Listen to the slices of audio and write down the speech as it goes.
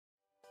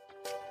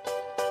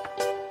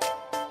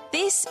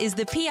This is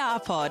the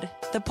PR Pod,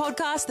 the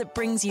podcast that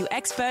brings you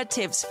expert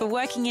tips for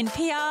working in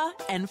PR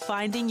and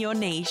finding your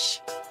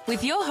niche.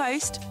 With your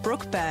host,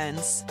 Brooke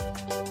Burns.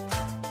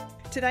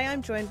 Today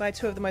I'm joined by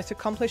two of the most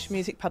accomplished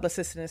music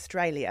publicists in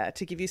Australia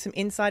to give you some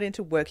insight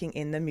into working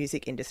in the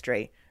music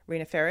industry.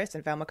 Rena Ferris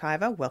and Val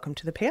McIver, welcome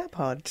to the PR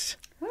Pod.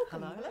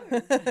 Welcome.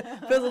 Hello.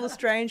 Feels a little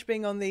strange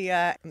being on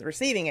the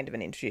receiving end of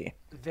an interview.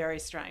 Very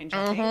strange,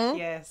 I think.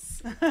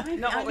 Yes. Not what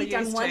I've we're only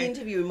done used one to.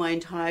 interview in my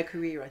entire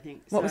career, I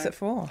think. What was it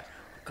for?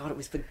 God, it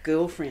was for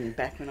Girlfriend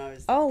back when I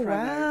was Oh, promo.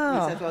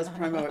 wow. Yes, I was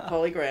promo at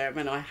Polygram,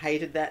 and I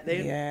hated that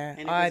then. Yeah,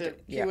 And it I was a d-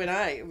 yeah.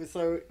 Q&A. It was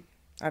so...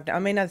 I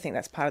think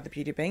that's part of the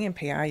beauty of being in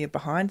PR. You're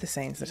behind the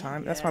scenes the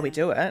time. That's why we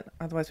do it.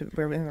 Otherwise,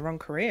 we're in the wrong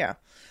career.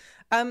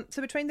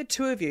 So between the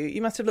two of you,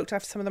 you must have looked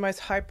after some of the most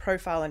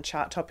high-profile and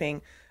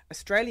chart-topping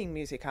Australian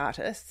music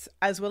artists,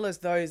 as well as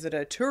those that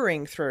are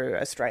touring through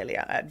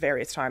Australia at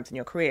various times in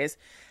your careers.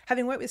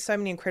 Having worked with so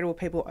many incredible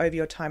people over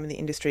your time in the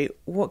industry,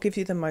 what gives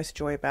you the most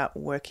joy about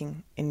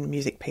working in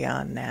music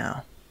PR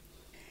now?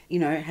 You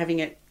know, having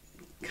it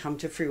come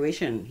to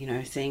fruition, you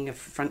know, seeing a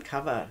front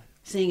cover,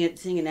 seeing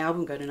an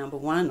album go to number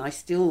one. I'm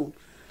still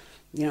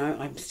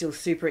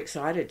super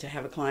excited to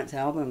have a client's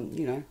album,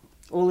 you know.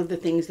 All of the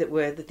things that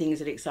were the things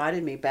that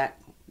excited me back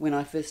when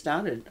I first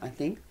started, I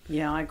think.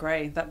 Yeah, I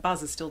agree. That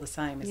buzz is still the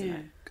same, isn't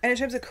it? And in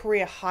terms of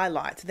career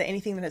highlights, is there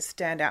anything that has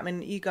stand out? I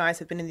mean, you guys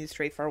have been in the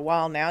industry for a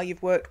while now.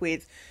 You've worked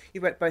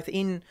both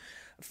in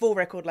full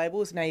record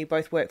labels. Now you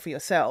both work for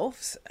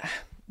yourselves.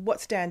 What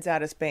stands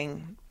out as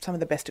being some of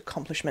the best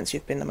accomplishments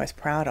you've been the most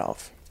proud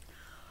of?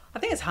 I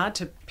think it's hard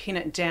to pin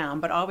it down,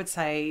 but I would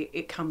say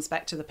it comes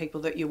back to the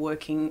people that you're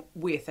working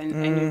with and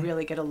you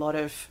really get a lot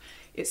of...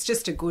 It's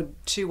just a good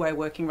two-way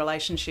working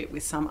relationship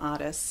with some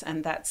artists,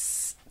 and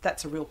that's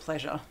a real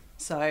pleasure.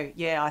 So,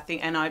 yeah, I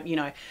think, and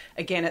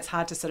again, it's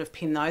hard to sort of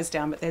pin those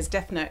down, but there's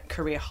definite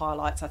career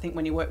highlights. I think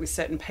when you work with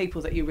certain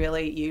people that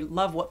you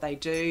love what they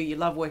do, you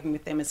love working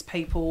with them as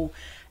people,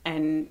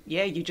 and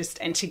yeah,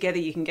 and together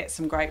you can get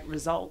some great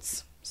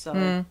results.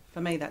 So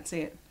for me, that's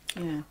it.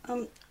 Yeah.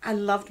 I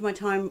loved my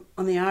time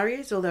on the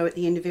ARIAs, although at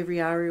the end of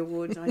every ARIA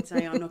Awards I'd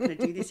say I'm not going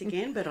to do this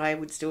again, but I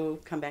would still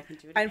come back and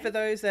do it And again. for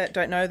those that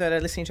don't know, that are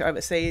listening to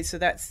overseas, so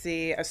that's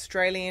the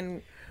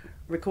Australian...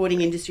 Recording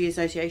Industry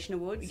Association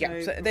Awards.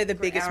 Yeah, so they're the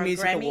for biggest our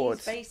music Grammys,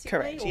 awards. basically,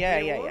 Correct. or Yeah.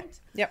 the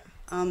awards. Yep.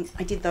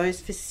 I did those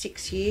for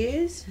 6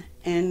 years,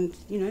 and,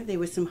 you know, there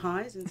were some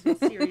highs and some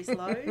serious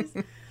lows.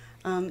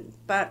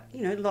 But,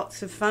 you know,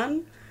 lots of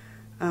fun.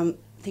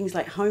 Things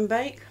like Home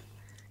Bake.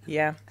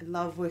 Yeah. I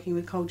love working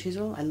with Cold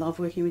Chisel. I love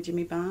working with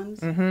Jimmy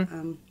Barnes.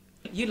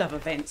 You love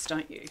events,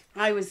 don't you?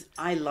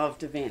 I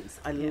loved events.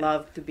 I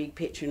loved the big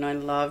picture, and I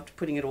loved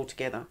putting it all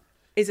together.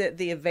 Is it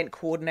the event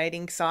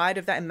coordinating side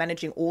of that and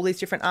managing all these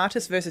different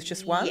artists versus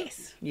just one?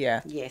 Yes.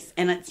 Yeah. Yes,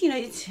 and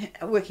it's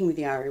working with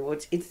the ARIA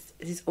Awards.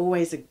 It's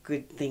always a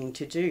good thing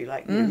to do.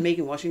 Like you know,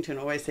 Megan Washington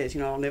always says,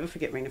 I'll never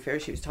forget Rena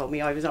Ferris. She was told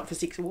me I was up for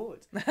 6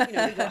 awards. We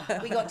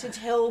got to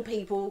tell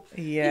people.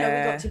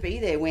 Yeah. We got to be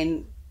there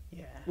when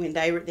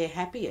they were at their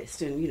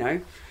happiest,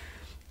 and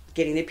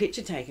getting their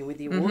picture taken with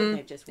the award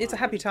they've just won. It's a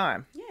happy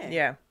time.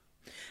 Yeah.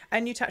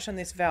 And you touched on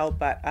this, Val,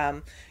 but,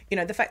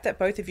 the fact that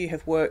both of you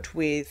have worked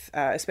with,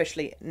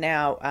 especially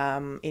now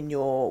in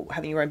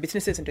having your own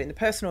businesses and doing the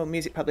personal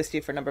music publicity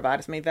for a number of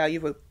artists. I mean, Val,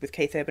 you've worked with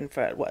Keith Urban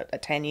for,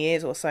 10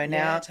 years or so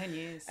now? Yeah, 10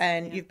 years.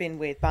 And you've been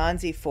with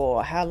Barnsey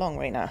for how long,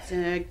 Rena?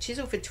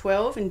 Chisel for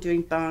 12 and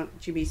doing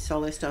Jimmy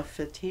solo stuff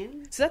for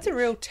 10. So that's a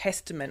real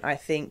testament, I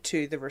think,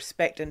 to the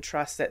respect and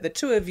trust that the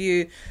two of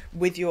you,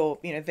 with your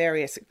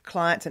various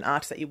clients and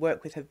artists that you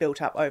work with, have built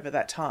up over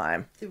that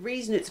time. The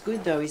reason it's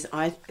good though is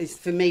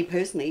for me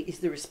personally is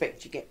the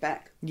respect you get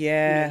back.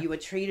 Yeah. You are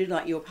treated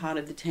like you're part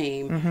of the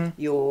team.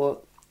 You're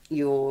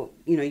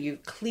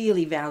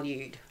clearly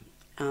valued,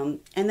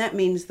 and that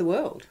means the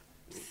world.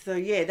 So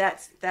yeah,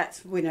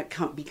 that's when it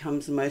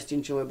becomes the most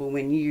enjoyable,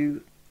 when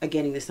you are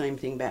getting the same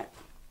thing back.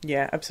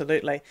 Yeah,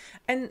 absolutely.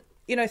 And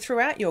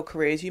throughout your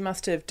careers, you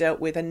must have dealt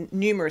with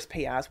numerous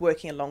PRs,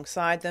 working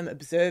alongside them,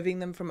 observing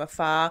them from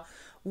afar.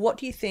 What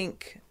do you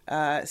think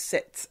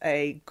sets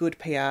a good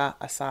PR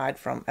aside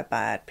from a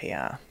bad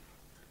PR?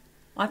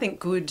 I think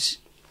good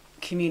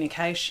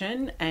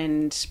communication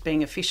and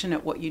being efficient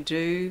at what you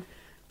do.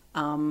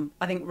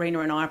 I think Rena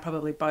and I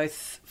probably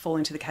both fall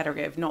into the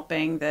category of not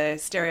being the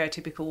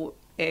stereotypical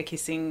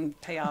air-kissing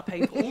PR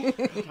people.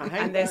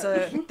 And there's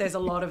a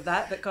lot of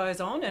that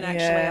goes on. And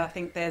actually, I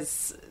think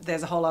there's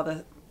a whole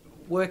other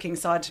working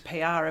side to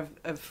PR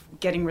of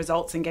getting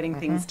results and getting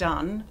things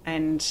done.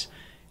 And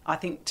I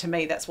think, to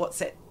me, that's what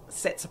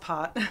sets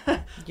apart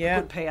a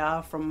good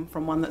PR from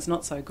one that's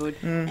not so good.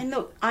 And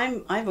look,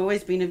 I've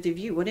always been of the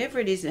view, whatever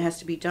it is that has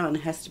to be done,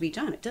 it has to be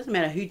done. It doesn't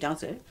matter who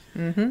does it.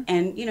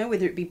 And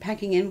whether it be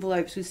packing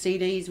envelopes with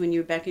CDs when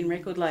you're back in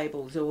record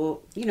labels, or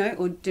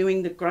or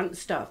doing the grunt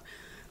stuff,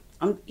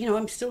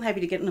 I'm still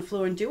happy to get on the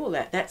floor and do all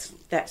that. That's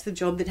the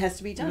job that has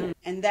to be done.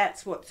 And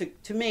that's what,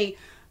 to me,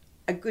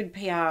 a good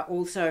PR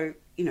also,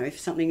 if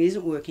something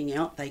isn't working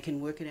out, they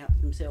can work it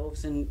out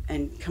themselves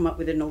and come up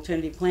with an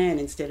alternative plan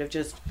instead of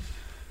just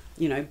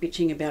you know,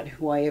 bitching about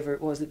whatever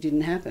it was that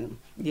didn't happen.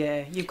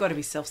 Yeah, you've got to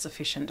be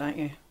self-sufficient, don't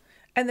you?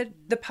 And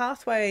the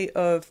pathway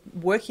of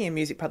working in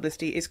music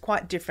publicity is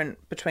quite different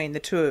between the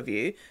two of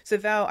you. So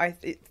Val, I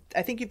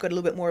think you've got a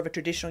little bit more of a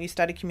traditional. You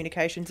studied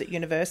communications at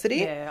university.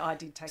 Yeah, I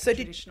did take the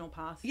traditional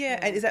path. Yeah,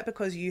 and is that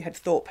because you had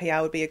thought PR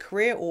would be a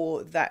career,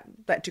 or that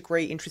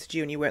degree interested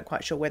you and you weren't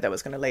quite sure where that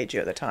was going to lead you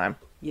at the time?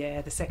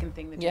 Yeah, the second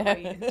thing, the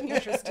degree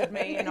interested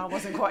me, and I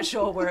wasn't quite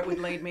sure where it would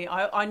lead me.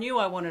 I knew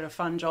I wanted a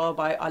fun job.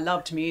 I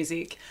loved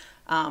music.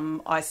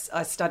 I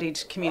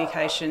studied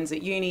communications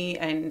at uni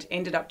and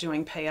ended up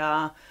doing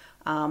PR.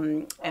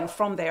 And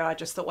from there, I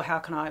just thought, well, how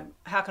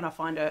can I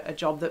find a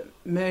job that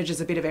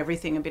merges a bit of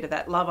everything, a bit of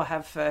that love I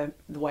have for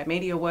the way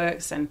media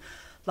works and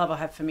love I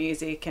have for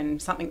music, and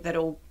something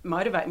that'll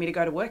motivate me to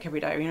go to work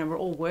every day. You know, we're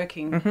all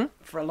working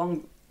for a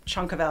long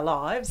chunk of our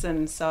lives,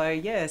 and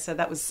so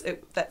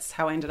that's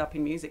how I ended up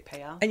in music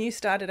PR. And you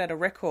started at a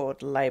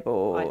record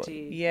label. I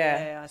did.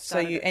 Yeah. So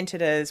you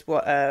entered as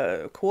what,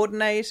 a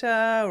coordinator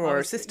or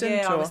assistant?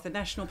 Yeah, I was the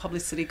national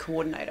publicity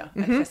coordinator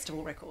at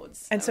Festival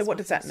Records. And so what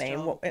does that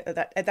mean?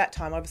 At that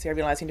time, obviously, I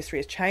realise the industry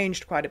has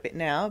changed quite a bit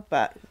now,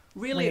 but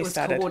really it was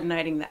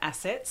coordinating the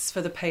assets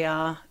for the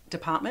PR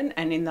department,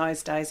 and in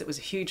those days it was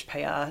a huge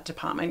PR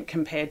department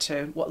compared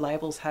to what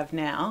labels have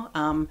now.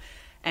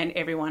 And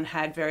everyone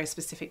had very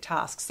specific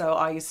tasks. So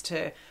I used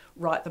to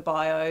write the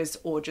bios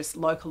or just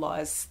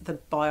localise the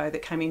bio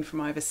that came in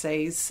from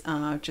overseas,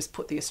 just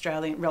put the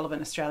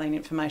relevant Australian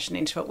information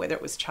into it, whether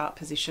it was chart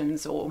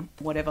positions or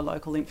whatever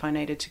local info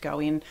needed to go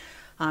in.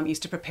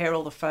 Used to prepare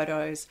all the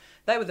photos.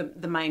 They were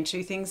the main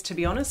two things, to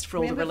be honest, for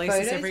all the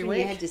releases every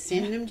week. You had to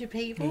send them to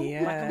people?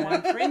 Yeah. Black and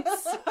white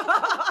prints.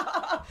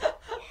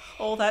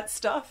 All that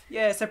stuff.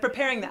 Yeah, so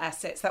preparing the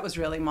assets, that was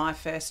really my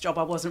first job.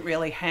 I wasn't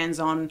really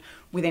hands-on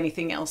with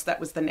anything else. That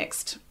was the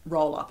next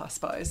roll-up, I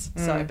suppose.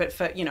 So, but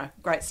for,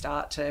 great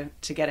start to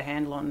get a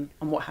handle on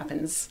what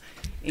happens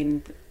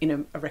in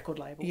a record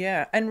label.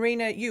 Yeah, and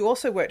Rena, you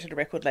also worked at a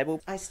record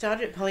label. I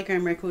started at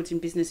Polygram Records in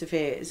business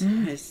affairs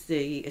as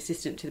the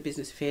assistant to the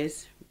business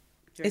affairs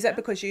director. Is that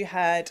because you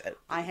had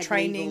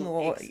training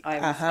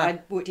I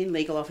worked in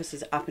legal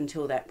offices up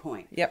until that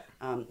point. Yep.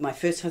 My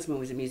first husband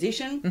was a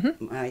musician.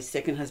 My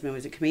second husband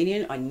was a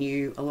comedian. I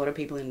knew a lot of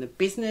people in the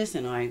business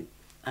and I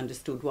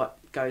understood what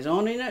goes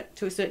on in it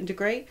to a certain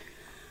degree.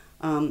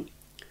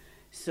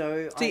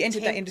 So you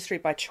entered that industry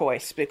by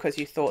choice because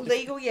you thought...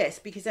 Legal, yes,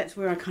 because that's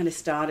where I kind of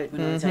started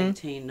when I was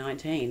 18,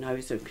 19. I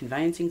was a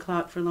conveyancing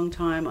clerk for a long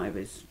time. I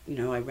was,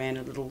 I ran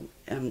a little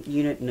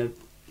unit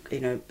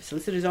in a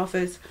solicitor's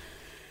office.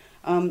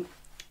 And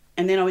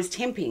then I was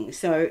temping,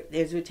 so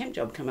there's a temp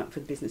job come up for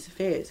the business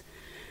affairs,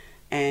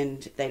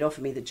 and they'd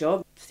offered me the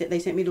job. They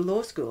sent me to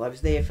law school. I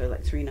was there for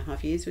like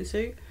 3.5 years with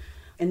Sue,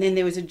 and then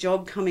there was a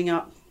job coming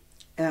up.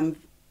 One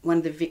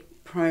of the Vic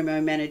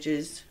promo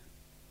managers,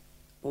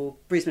 or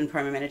Brisbane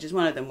promo managers,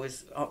 one of them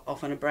was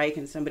off on a break,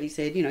 and somebody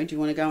said, do you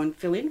want to go and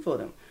fill in for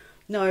them?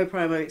 No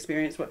promo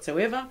experience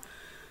whatsoever,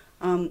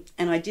 and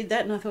I did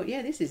that, and I thought,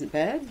 yeah, this isn't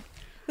bad.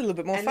 A little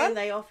bit more fun. And then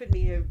they offered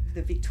me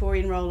the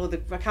Victorian role,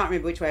 I can't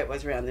remember which way it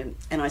was around then,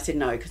 and I said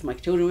no because my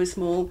children were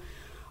small.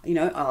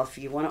 If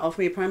you want to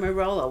offer me a promo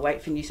role, I'll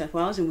wait for New South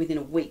Wales, and within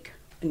a week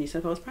a New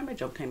South Wales promo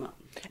job came up.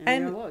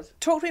 And there I was.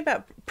 Talk to me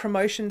about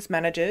promotions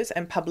managers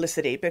and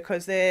publicity,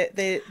 because they're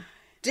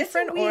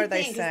different, or are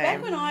they same?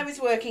 Back when I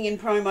was working in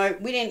promo,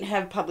 we didn't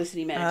have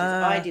publicity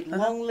managers. I did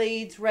long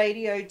leads,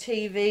 radio,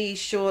 TV,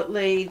 short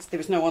leads. There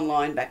was no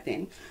online back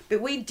then,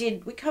 but we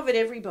covered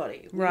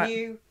everybody. Right. We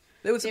knew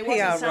there was a PR role.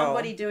 There wasn't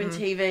somebody doing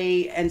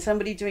TV and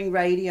somebody doing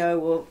radio,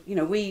 or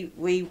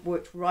we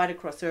worked right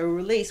across. So a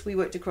release, we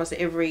worked across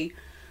every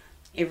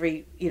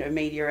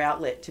media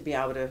outlet to be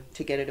able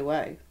to get it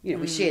away.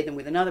 We shared them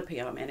with another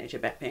PR manager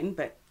back then,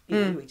 but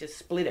we just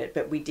split it.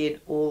 But we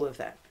did all of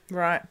that.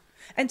 Right.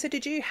 And so,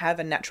 did you have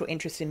a natural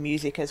interest in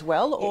music as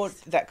well, or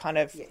that kind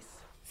of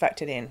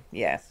factored in?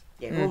 Yeah.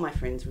 Yeah. All my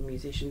friends were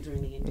musicians or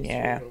in the industry.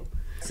 Yeah. Or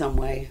some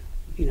way,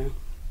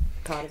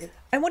 part of it.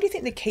 And what do you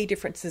think the key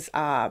differences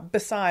are,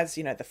 besides,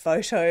 the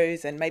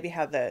photos and maybe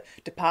how the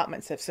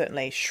departments have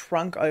certainly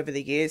shrunk over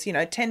the years?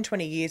 10,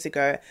 20 years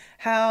ago,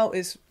 how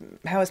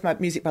has my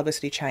music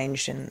publicity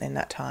changed in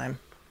that time?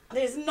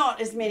 There's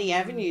not as many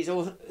avenues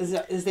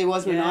as there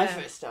was when I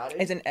first started.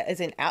 As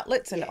in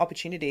outlets and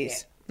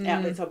opportunities. Yeah.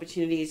 Outlets,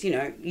 opportunities,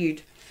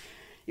 it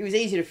was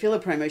easy to fill a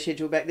promo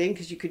schedule back then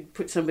because you could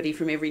put somebody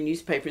from every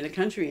newspaper in the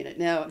country in it.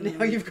 Now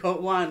you've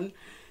got one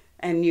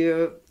and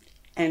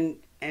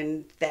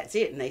that's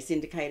it, and they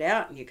syndicate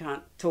out and you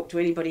can't talk to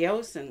anybody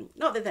else, and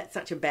not that that's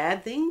such a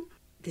bad thing.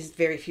 There's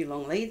very few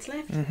long leads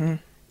left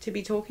to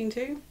be talking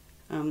to.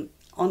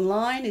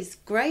 Online is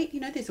great,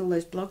 there's all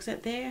those blogs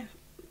out there,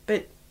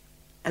 but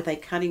are they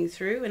cutting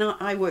through? And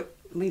I work,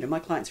 my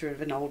clients are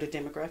of an older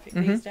demographic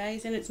these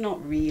days, and it's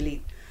not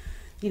really,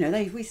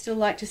 we still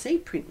like to see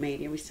print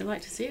media, we still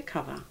like to see a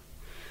cover.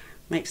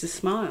 Makes us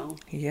smile.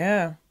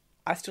 Yeah.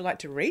 I still like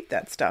to read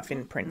that stuff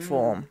in print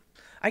form.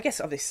 I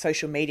guess obviously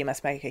social media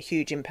must make a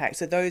huge impact.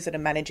 So those that are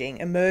managing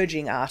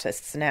emerging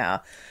artists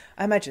now,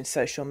 I imagine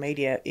social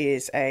media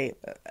is a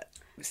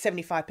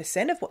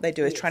 75% of what they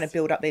do is trying to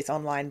build up these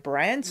online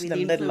brands for with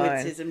them, let alone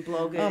influencers and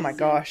bloggers. Oh my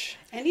gosh.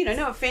 And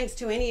no offence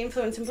to any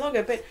influencer and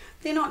blogger, but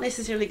they're not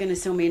necessarily going to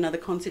sell me another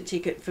concert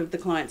ticket for the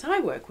clients I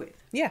work with.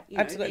 Yeah,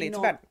 absolutely. It's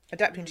about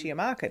adapting to your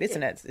market,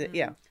 isn't it?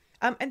 Yeah.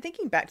 And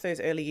thinking back to those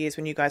early years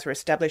when you guys were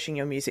establishing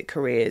your music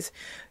careers,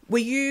 were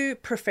you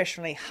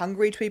professionally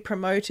hungry to be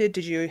promoted?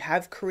 Did you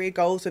have career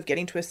goals of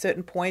getting to a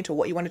certain point or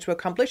what you wanted to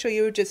accomplish, or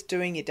you were just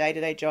doing your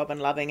day-to-day job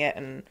and loving it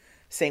and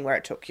seeing where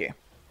it took you?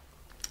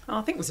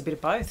 I think it was a bit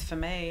of both for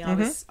me.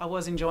 I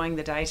was enjoying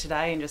the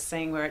day-to-day and just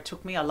seeing where it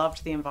took me. I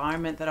loved the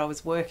environment that I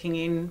was working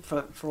in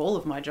for all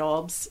of my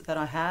jobs that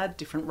I had,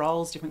 different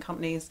roles, different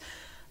companies.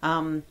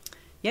 But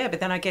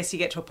then I guess you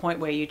get to a point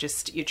where you're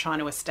trying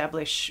to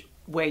establish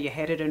where you're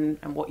headed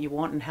and what you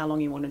want and how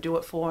long you want to do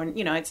it for.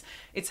 And,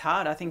 it's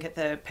hard. I think at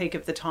the peak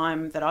of the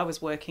time that I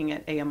was working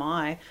at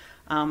EMI,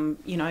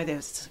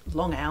 there's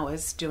long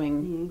hours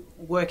doing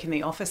work in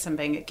the office and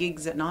being at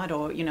gigs at night,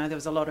 or, there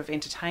was a lot of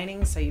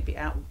entertaining. So you'd be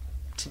out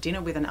to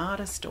dinner with an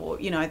artist, or,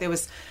 there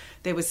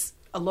was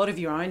a lot of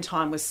your own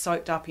time was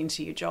soaked up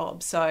into your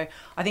job. So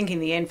I think in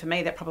the end, for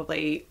me, that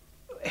probably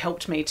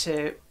helped me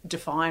to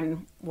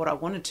define what I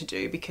wanted to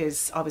do,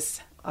 because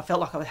I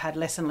felt like I had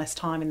less and less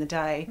time in the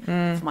day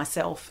for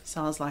myself.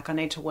 So I was like, I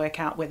need to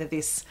work out whether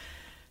this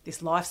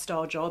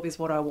lifestyle job is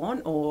what I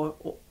want, or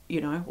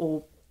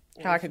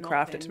how I could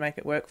craft it to make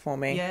it work for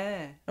me.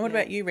 Yeah. And what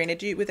about you, Rena?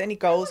 With any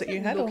goals that you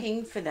had?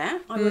 Looking for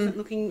that. I wasn't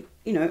looking,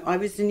 I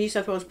was the New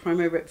South Wales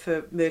promo rep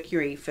for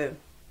Mercury for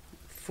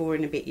 4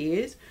 and a bit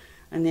years.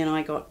 And then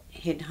I got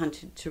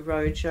headhunted to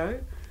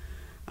Roadshow.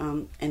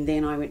 And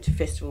then I went to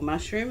Festival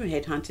Mushroom and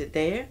headhunted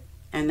there.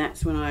 And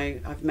that's when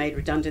I've made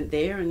redundant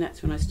there, and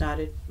that's when I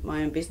started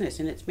my own business.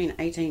 And it's been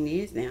 18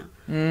 years now.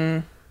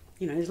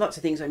 There's lots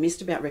of things I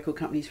missed about record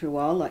companies for a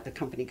while, like the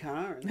company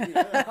car, and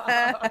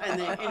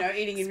then,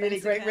 eating in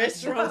really great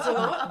restaurants a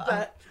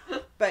lot.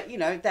 But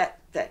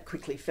that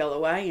quickly fell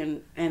away,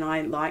 and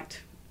I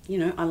liked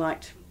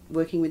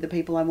working with the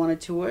people I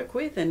wanted to work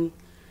with, and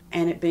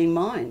it being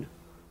mine.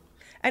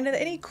 And are there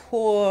any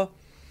core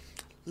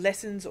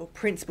lessons or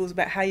principles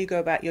about how you go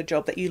about your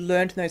job that you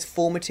learned in those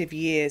formative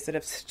years that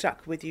have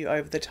stuck with you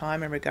over the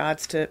time in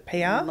regards to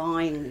PR?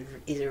 Lying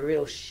is a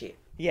real shit.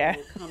 Yeah.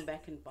 It will come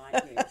back and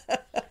bite you.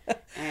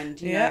 And,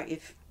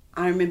 if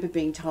I remember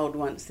being told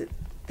once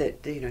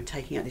that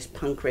taking out this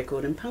punk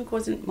record, and punk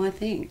wasn't my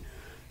thing.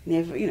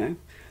 Never,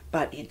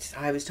 but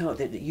I was told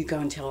that you go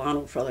and tell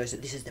Arnold Frollos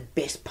that this is the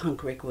best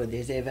punk record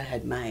there's ever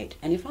had made.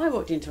 And if I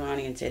walked into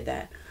Arnie and said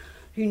that,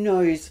 who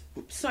knows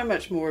so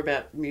much more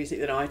about music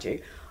than I do,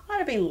 I'd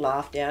have been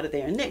laughed out of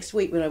there. And next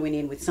week when I went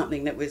in with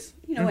something that was,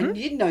 I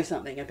did know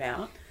something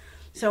about.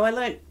 So I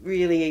learnt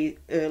really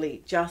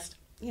early just,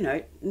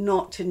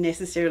 not to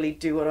necessarily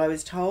do what I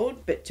was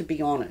told, but to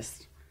be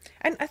honest.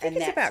 And I think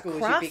it's about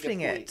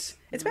crafting it.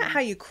 It's about how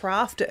you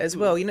craft it as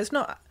well. It's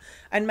not,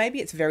 and maybe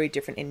it's very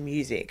different in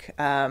music.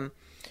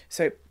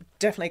 So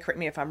definitely correct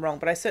me if I'm wrong,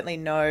 but I certainly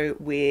know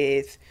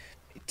with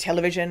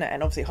television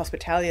and obviously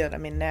hospitality that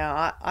I'm in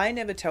now, I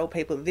never tell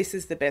people this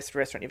is the best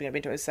restaurant you've ever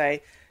been to. I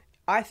say,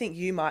 I think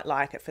you might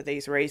like it for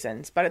these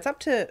reasons, but it's up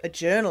to a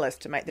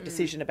journalist to make the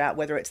decision about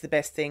whether it's the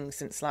best thing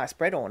since sliced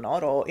bread or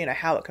not, or,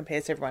 how it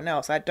compares to everyone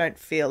else. I don't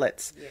feel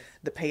it's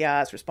the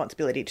PR's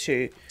responsibility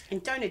to...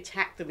 And don't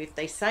attack them if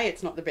they say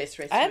it's not the best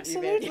restaurant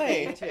you've ever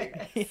been to.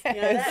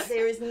 Yes.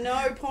 There is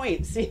no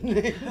points in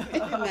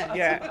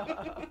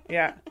that.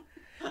 Yeah.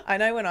 I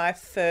know when I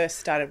first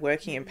started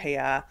working in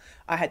PR,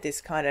 I had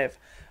this kind of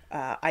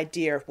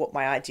idea of what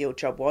my ideal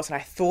job was, and I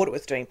thought it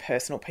was doing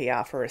personal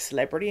PR for a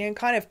celebrity and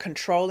kind of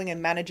controlling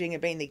and managing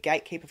and being the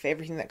gatekeeper for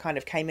everything that kind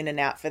of came in and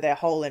out for their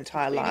whole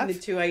entire life. The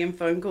 2 a.m.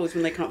 phone calls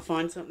when they can't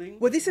find something.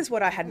 Well, this is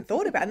what I hadn't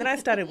thought about. And then I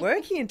started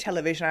working in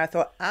television. And I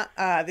thought,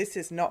 this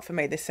is not for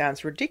me. This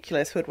sounds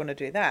ridiculous. Who would want to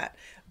do that?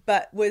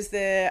 But was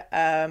there,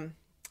 I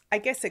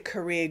guess, a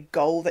career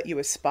goal that you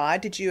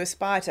aspired? Did you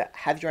aspire to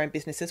have your own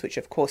businesses, which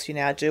of course you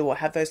now do, or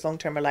have those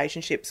long-term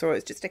relationships, or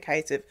it's just a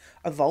case of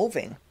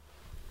evolving?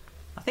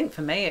 I think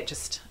for me it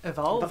just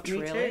evolved,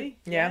 really.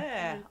 Too.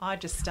 Yeah. I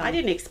just... I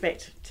didn't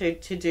expect to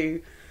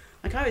do...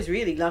 Like, I was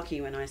really lucky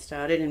when I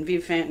started, and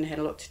Viv Fanton had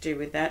a lot to do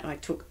with that. I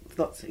took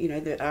lots,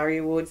 the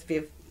ARIA Awards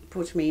Viv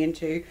pushed me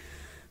into,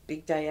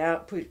 Big Day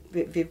Out,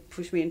 Viv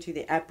pushed me into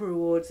the APRA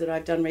Awards that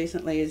I've done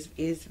recently is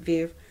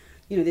Viv.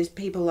 There's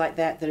people like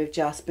that have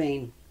just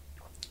been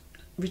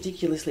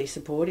ridiculously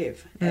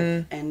supportive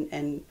and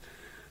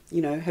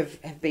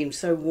have been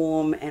so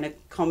warm and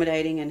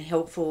accommodating and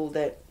helpful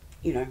that,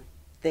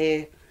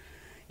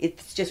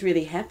 it's just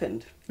really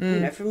happened.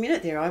 For a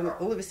minute there,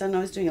 all of a sudden I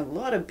was doing a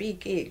lot of big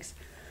gigs.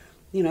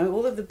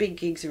 All of the big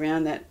gigs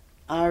around that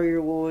ARIA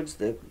Awards,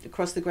 the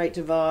Across the Great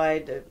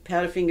Divide, the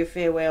Powderfinger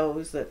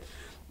Farewells, the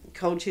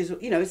Cold Chisel,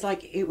 it's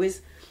like it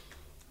was...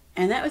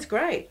 And that was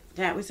great.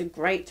 That was a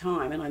great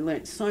time, and I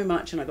learnt so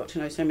much and I got to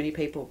know so many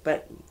people.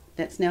 But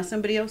that's now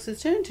somebody else's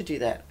turn to do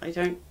that. I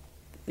don't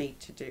need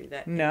to do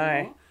that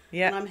anymore.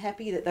 Yeah. And I'm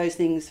happy that those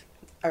things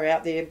are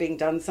out there being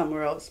done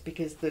somewhere else,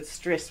 because the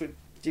stress would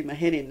do my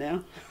head in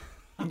now.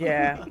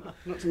 Yeah.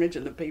 Not to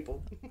mention the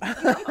people.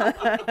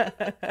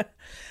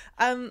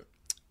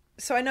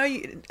 So I know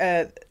you,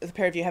 the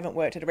pair of you haven't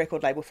worked at a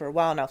record label for a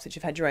while now since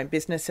you've had your own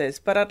businesses,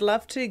 but I'd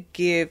love to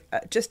give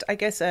just, I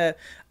guess, a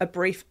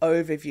brief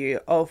overview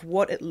of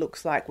what it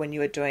looks like when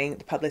you are doing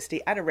the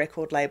publicity at a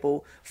record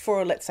label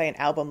for, let's say, an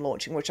album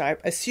launching, which I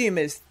assume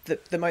is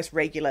the most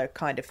regular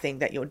kind of thing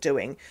that you're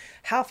doing.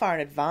 How far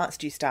in advance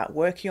do you start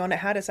working on it?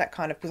 How does that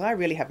kind of, because I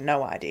really have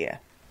no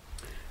idea.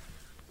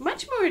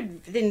 Much more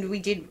than we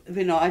did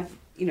when I've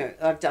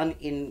done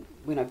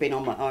when I've been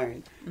on my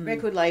own.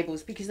 Record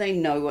labels, because they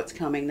know what's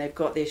coming, they've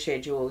got their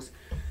schedules.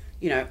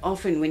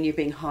 Often when you're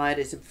being hired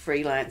as a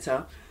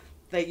freelancer,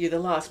 that you're the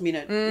last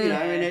minute,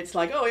 and it's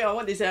like, oh yeah, I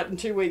want this out in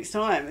 2 weeks'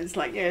 time. It's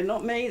like, yeah,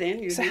 not me then.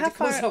 You need to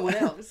call someone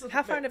else.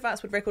 How far in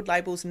advance would record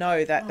labels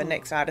know that the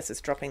next artist is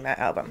dropping that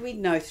album? We'd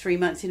know 3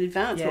 months in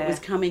advance what was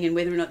coming and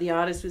whether or not the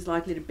artist was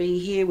likely to be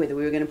here, whether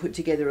we were going to put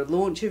together a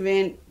launch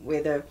event,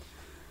 whether,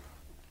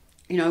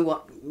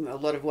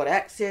 what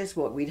access,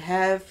 what we'd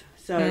have.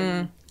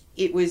 So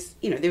it was,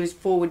 there was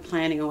forward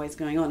planning always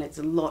going on. It's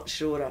a lot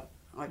shorter,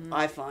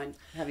 I find,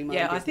 having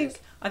my own business.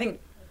 I think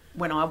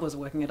when I was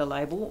working at a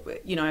label,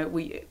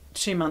 we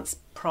 2 months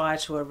prior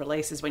to a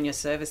release is when you're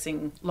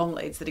servicing long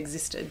leads that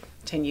existed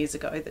 10 years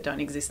ago that don't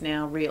exist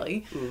now,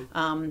 really.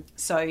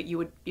 So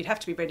you'd have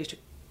to be ready to,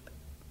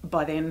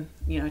 by then,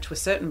 to a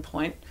certain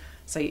point.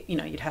 So,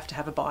 you'd have to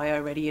have a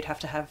bio ready, you'd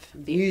have to have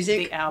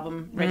the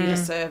album ready to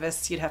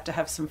service, you'd have to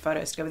have some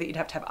photos to go with it, you'd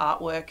have to have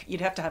artwork, you'd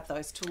have to have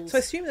those tools. So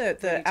assume that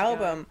the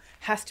album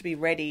has to be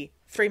ready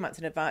 3 months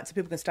in advance so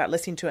people can start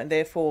listening to it, and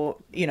therefore,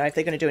 if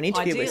they're going to do an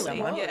interview with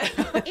someone.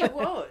 It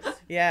was.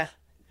 Yeah.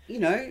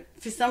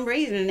 For some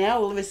reason, and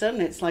now all of a sudden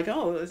it's like,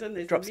 all of a sudden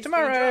there's drops a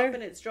tomorrow, drop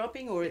and it's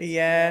dropping, or it's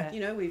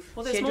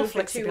there's more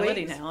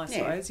flexibility now, I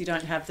suppose. You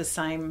don't have the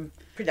same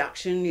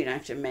production. You don't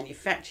have to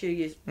manufacture.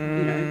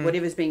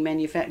 Whatever's being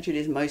manufactured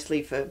is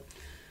mostly for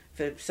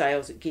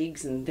sales at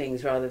gigs and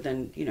things, rather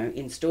than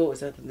in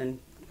stores. Other than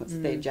what's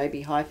there,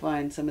 JB Hi-Fi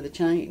and some of the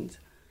chains.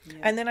 Yeah.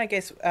 And then I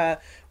guess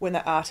when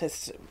the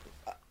artist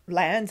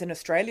lands in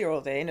Australia,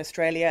 or they're in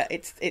Australia,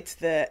 it's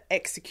the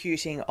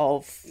executing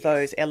of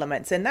those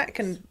elements, and that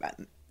can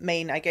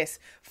mean, I guess,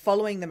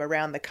 following them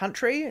around the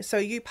country. So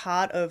you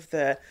part of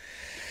the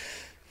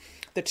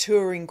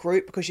touring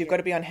group, because you've got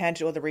to be on hand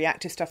to all the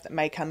reactive stuff that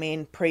may come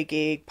in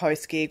pre-gig,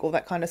 post-gig, all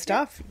that kind of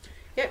stuff.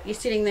 Yep, you're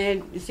sitting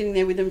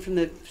there with them from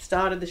the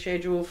start of the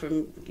schedule,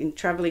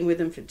 travelling with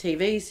them for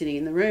TV, sitting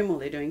in the room while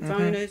they're doing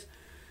phoners.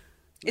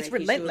 It's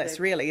relentless,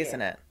 really,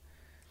 isn't it?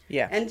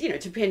 Yeah. And,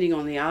 depending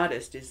on the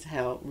artist is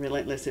how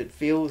relentless it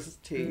feels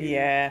to...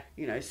 Yeah.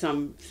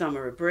 Some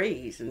are a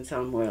breeze and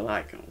some were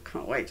like, oh,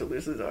 can't wait till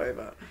this is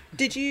over.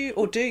 Did you,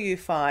 or do you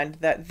find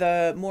that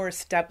the more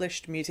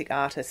established music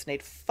artists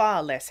need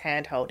far less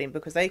hand-holding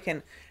because they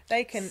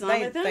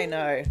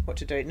know what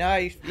to do?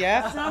 No,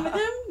 yeah? Some of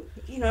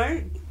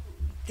them,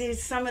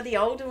 there's some of the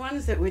older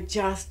ones that were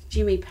just...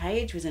 Jimmy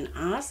Page was an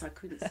arse. I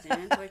couldn't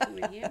stand working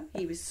with him.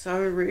 He was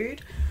so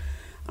rude.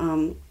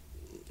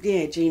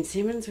 Gene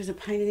Simmons was a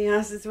pain in the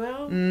ass as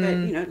well.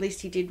 But, at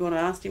least he did what I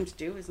asked him to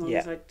do, as long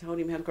as I told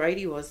him how great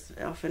he was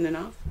often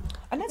enough.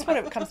 And that's what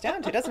it comes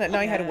down to, doesn't it?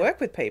 Knowing how to work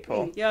with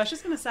people. Yeah, I was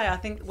just going to say, I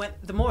think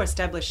the more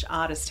established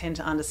artists tend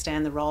to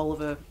understand the role of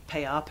a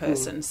PR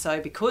person.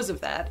 So because of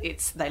that,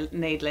 they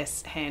need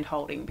less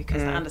hand-holding,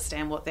 because they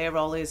understand what their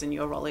role is and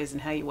your role is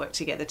and how you work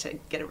together to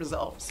get it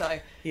resolved. So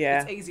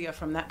it's easier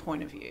from that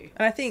point of view.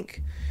 And I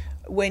think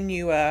when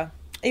you are...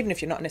 even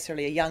if you're not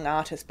necessarily a young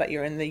artist, but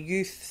you're in the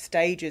youth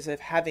stages of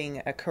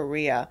having a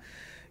career,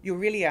 you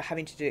really are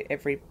having to do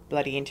every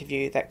bloody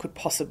interview that could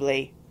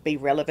possibly be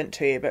relevant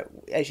to you. But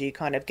as you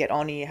kind of get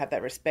on and you have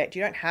that respect,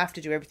 you don't have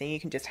to do everything. You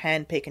can just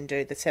handpick and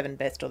do the 7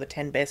 best or the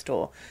 10 best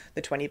or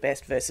the 20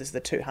 best versus the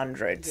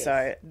 200. Yes.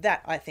 So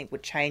that, I think,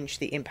 would change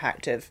the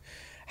impact of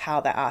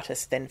how that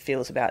artist then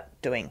feels about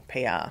doing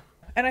PR.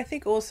 And I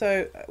think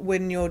also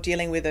when you're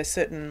dealing with a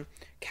certain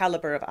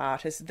caliber of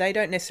artists, they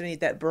don't necessarily need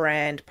that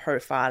brand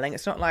profiling.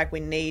 It's not like we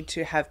need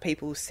to have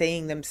people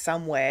seeing them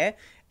somewhere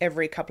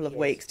every couple of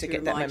weeks to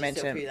get that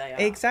momentum. Who they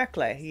are.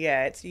 Exactly.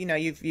 Yeah, it's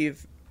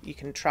you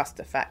can trust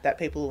the fact that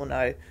people will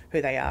know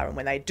who they are, and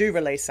when they do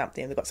release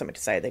something, they've got something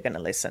to say, they're going to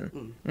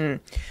listen.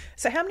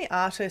 So how many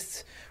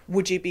artists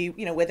would you be,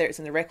 whether it's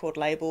in the record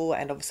label,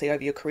 and obviously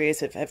over your careers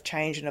have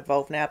changed and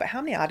evolved now, but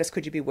how many artists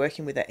could you be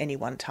working with at any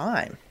one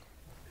time?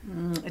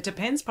 It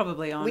depends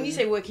probably on... When you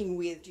say working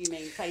with, do you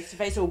mean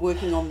face-to-face or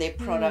working on their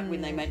product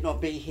when they may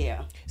not be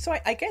here? So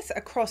I guess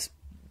across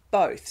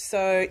both.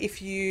 So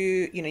if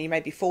you may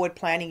be forward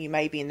planning, you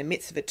may be in the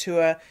midst of a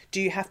tour, do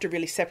you have to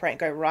really separate and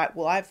go, right,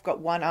 well, I've got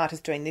one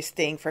artist doing this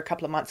thing for a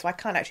couple of months, so I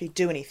can't actually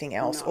do anything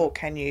else? No. Or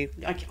can you...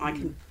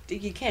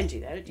 You can do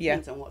that. It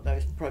depends on what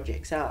those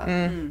projects are.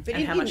 But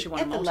and how much you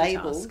want to multitask. At the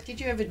label,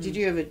 did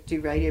you ever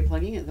do radio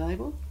plugging at the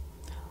label?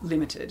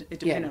 Limited. It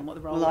depended on what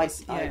the role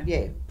was. I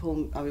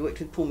worked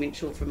with Paul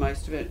Mitchell for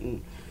most of it,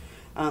 and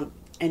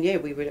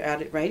we were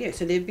out at radio.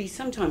 So there'd be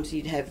sometimes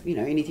you'd have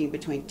anything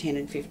between 10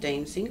 and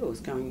 15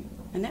 singles going,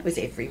 and that was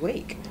every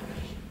week.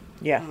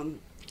 Yeah.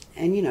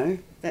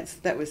 And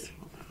that was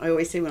I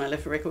always say when I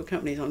left for record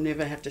companies, I'll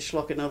never have to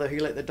schlock another Who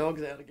Let the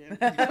Dogs Out again.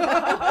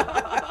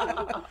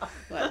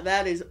 Like,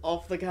 that is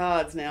off the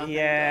cards now.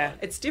 Yeah.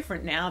 It's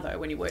different now, though,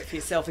 when you work for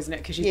yourself, isn't it?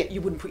 Because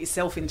you wouldn't put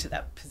yourself into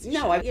that position.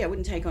 No, I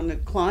wouldn't take on a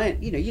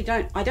client. You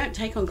know, I don't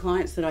take on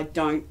clients that I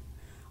don't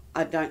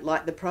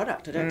like the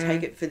product. I don't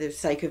take it for the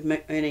sake of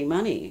earning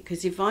money.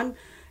 Because if I'm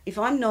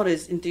not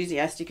as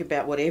enthusiastic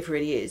about whatever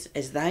it is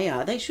as they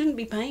are, they shouldn't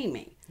be paying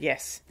me.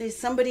 Yes. There's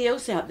somebody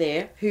else out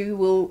there who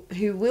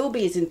will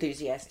be as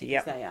enthusiastic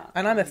as they are.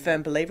 And I'm a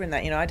firm believer in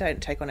that. You know, I don't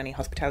take on any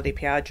hospitality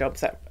PR jobs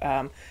that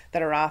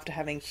are after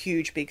having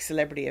huge, big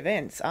celebrity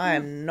events. I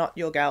am not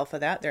your gal for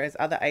that. There is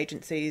other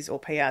agencies or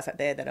PRs out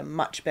there that are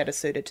much better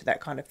suited to that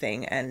kind of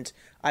thing, and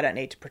I don't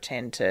need to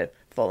pretend to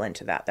fall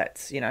into that.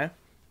 That's, you know,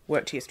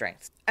 work to your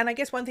strengths. And I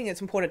guess one thing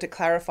that's important to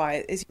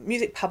clarify is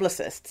music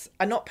publicists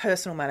are not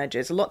personal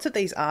managers. Lots of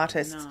these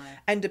artists,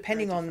 and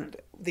depending on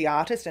the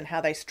artist and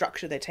how they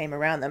structure their team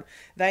around them,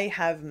 they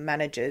have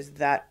managers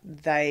that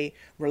they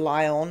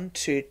rely on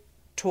to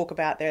talk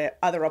about their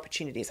other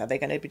opportunities. Are they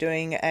going to be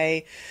doing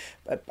a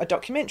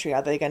documentary?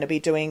 Are they going to be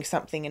doing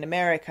something in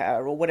America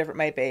or whatever it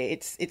may be?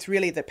 It's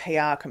really the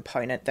PR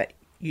component that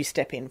you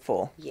step in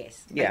for.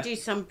 Yes. Yeah.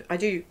 I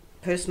do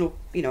personal,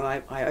 you know,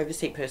 I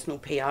oversee personal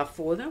PR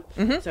for them.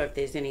 So if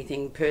there's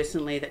anything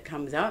personally that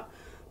comes up,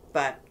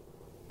 but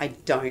I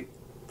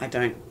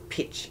don't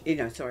pitch, you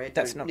know, sorry, I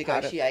That's don't not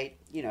part of- negotiate,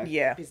 you know,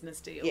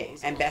 business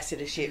deals.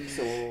 ambassadorships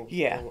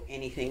or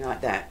anything like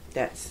that.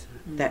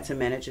 That's a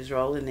manager's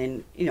role. And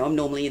then, you know, I'm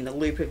normally in the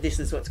loop of this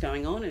is what's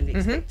going on and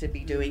expect to be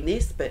doing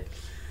this,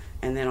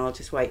 and then I'll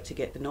just wait to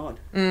get the nod.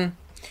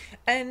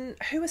 And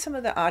who are some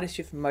of the artists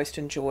you've most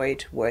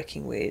enjoyed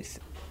working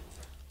with?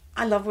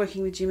 I love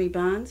working with Jimmy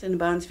Barnes and the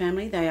Barnes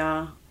family. They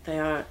are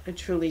a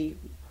truly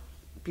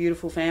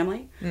beautiful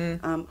family.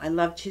 I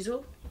love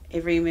Chisel.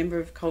 Every member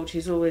of Cold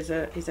Chisel is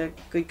a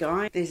good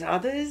guy. There's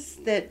others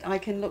that I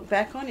can look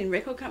back on in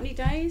record company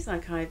days.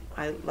 Like I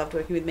loved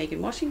working with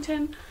Megan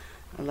Washington.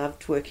 I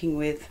loved working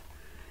with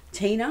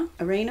Tina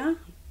Arena.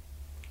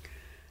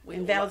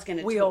 And Val's going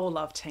to We all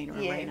love Tina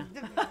Arena.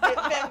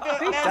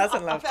 Who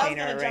doesn't love Tina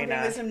Jump in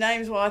Arena? with some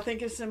names while I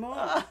think of some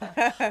more.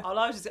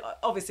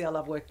 Obviously, I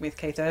love working with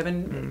Keith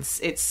Urban.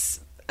 It's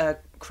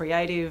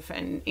creative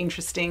and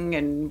interesting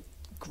and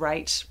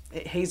great.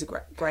 He's a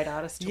great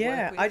artist to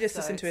work with. I just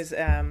listened to his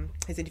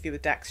interview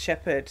with Dax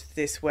Shepard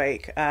this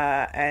week,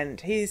 and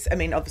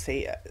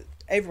obviously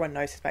everyone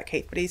knows about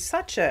Keith, but he's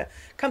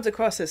comes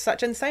across as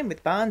such, and same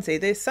with Barnsey,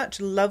 they're such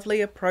lovely,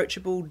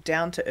 approachable,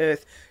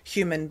 down-to-earth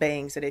human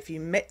beings that if you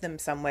met them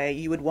somewhere,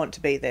 you would want to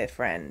be their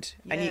friend.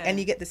 Yeah. And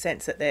you get the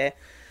sense that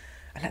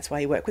and that's why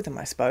you work with them,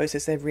 I suppose,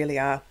 is they really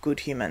are good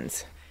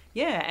humans.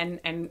 Yeah,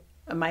 and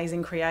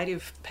amazing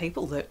creative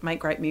people that make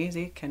great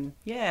music,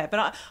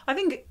 but I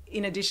think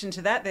in addition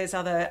to that, there's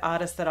other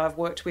artists that I've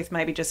worked with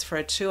maybe just for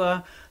a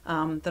tour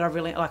that I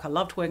really like. I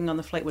loved working on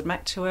the Fleetwood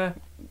Mac tour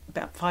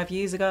about 5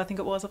 years ago, I think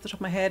it was, off the top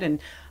of my head, and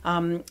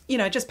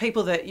just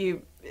people that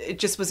it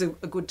just was a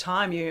good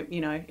time.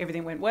 You know,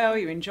 everything went well,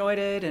 you enjoyed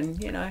it,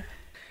 and you know.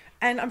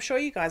 And I'm sure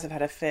you guys have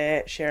had a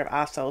fair share of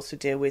arseholes to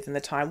deal with in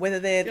the time, whether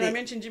they're... Did I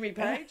mention Jimmy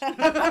Page?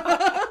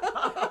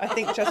 I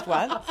think just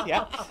once,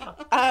 yeah.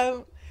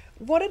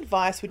 What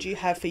advice would you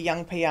have for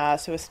young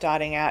PRs who are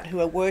starting out, who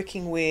are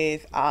working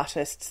with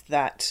artists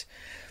that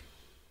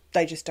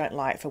they just don't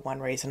like for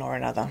one reason or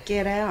another?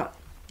 Get out.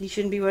 You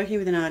shouldn't be working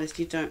with an artist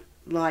you don't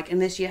like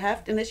unless you're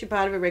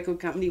part of a record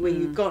company where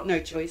you've got no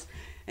choice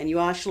and you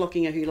are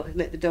schlocking a Who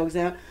Let the Dogs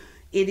Out.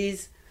 It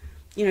is,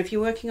 you know, if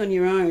you're working on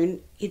your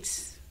own,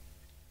 it's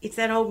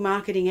that old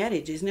marketing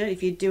adage, isn't it?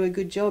 If you do a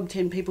good job,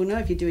 10 people know.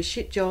 If you do a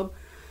shit job,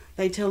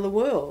 they tell the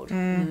world.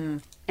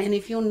 And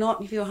if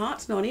your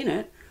heart's not in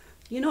it,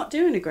 you're not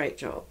doing a great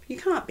job. You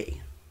can't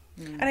be.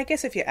 And I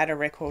guess if you're at a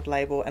record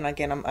label, and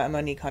again, I'm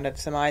only kind of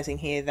surmising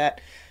here,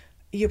 that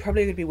you're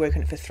probably going to be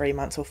working it for 3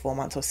 months or 4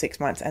 months or 6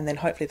 months, and then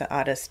hopefully the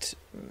artist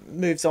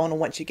moves on, or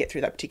once you get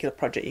through that particular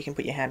project, you can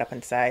put your hand up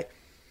and say,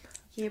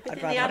 yeah, but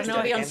I'd then the artist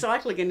will be on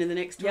cycle again in the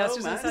next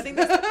 12 months. I think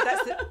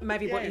that's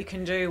maybe what you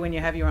can do when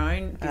you have your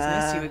own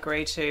business. You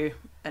agree to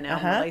an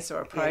album release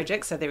or a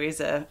project, so there is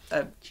a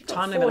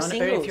time limit on it.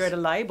 But if you're at a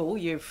label,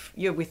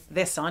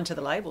 they're signed to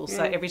the label,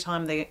 so every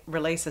time they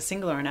release a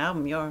single or an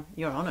album,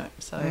 you're on it.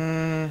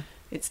 So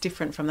it's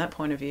different from that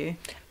point of view.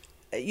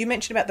 You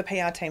mentioned about the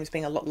PR teams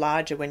being a lot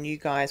larger when you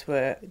guys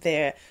were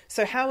there.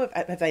 So how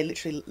have they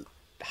literally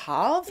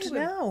halved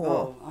now?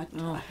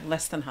 Or?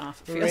 Less than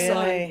half. It feels Really?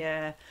 like,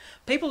 yeah.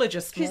 People are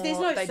just because there's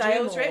no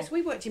sales reps.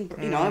 We worked in,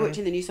 I worked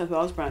in the New South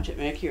Wales branch at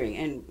Mercury,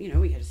 and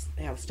we had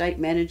our state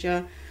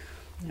manager,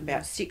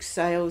 about 6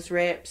 sales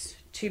reps,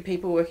 2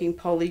 people working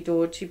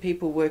Polydor, 2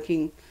 people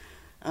working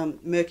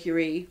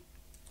Mercury,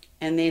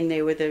 and then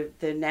there were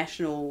the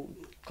national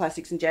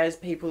classics and jazz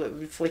people that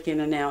would flick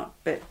in and out.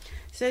 But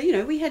so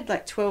we had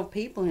like 12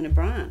 people in a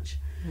branch.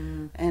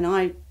 And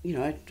I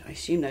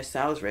assume those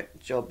sales rep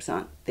jobs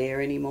aren't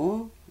there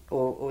anymore,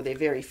 or they're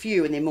very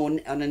few, and they're more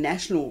on a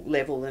national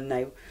level than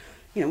they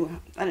you know,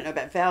 I don't know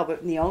about Val,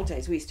 but in the old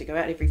days we used to go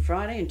out every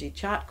Friday and do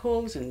chart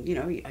calls, and you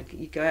know,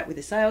 you'd go out with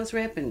a sales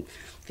rep and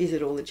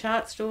visit all the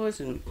chart stores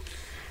and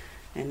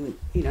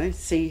you know,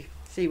 see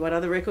what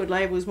other record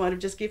labels might have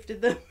just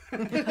gifted them.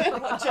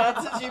 What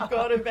chances you've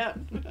got about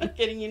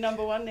getting your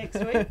number one next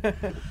week.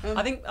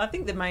 I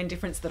think the main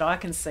difference that I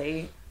can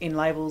see in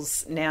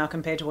labels now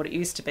compared to what it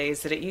used to be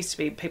is that it used to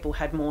be people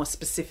had more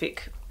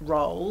specific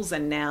roles,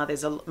 and now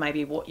there's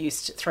maybe what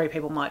three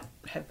people might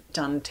have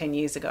done 10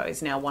 years ago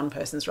is now one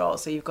person's role.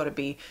 So you've got to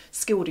be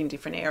skilled in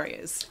different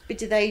areas. But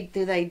do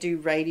they do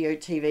radio,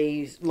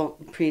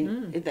 TV,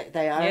 print?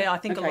 They are. Yeah, I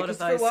think a lot of those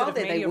for a while sort of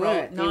there media they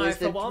weren't. No, there was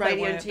for a the while they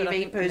radio, weren't, but I TV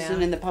think person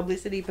now- and the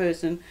publicity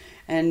person,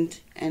 and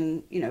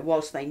you know,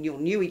 whilst they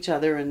knew each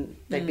other and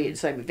they'd be at the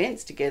same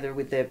events together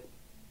with their,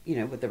 you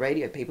know, with the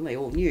radio people, they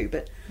all knew.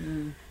 But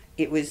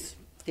it was.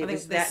 I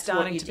think they're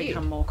starting to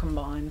become more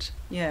combined.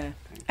 Yeah.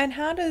 And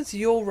how does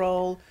your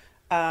role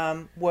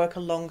work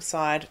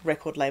alongside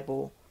record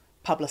label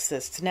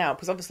publicists now?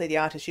 Because obviously the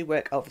artists you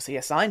work obviously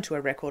assigned to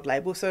a record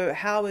label. So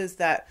how is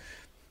that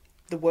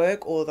the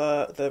work or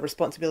the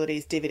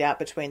responsibilities divvied out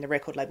between the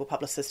record label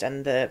publicist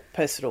and the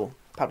personal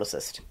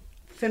publicist?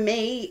 For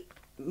me,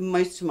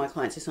 most of my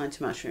clients are signed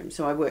to Mushroom,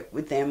 so I work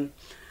with them.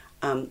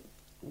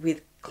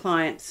 With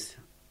clients,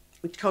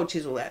 with Cold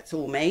Chisel, that's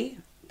all me.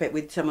 But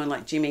with someone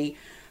like Jimmy,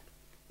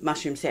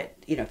 Mushroom set,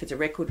 you know, if it's a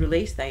record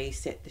release, they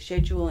set the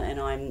schedule, and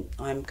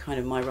I'm kind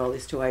of, my role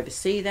is to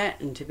oversee that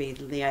and to be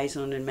the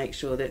liaison and make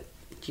sure that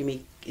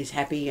Jimmy is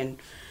happy, and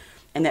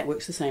that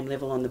works the same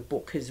level on the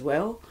book as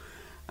well.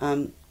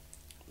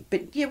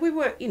 But yeah, we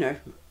work, you know,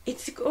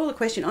 it's all a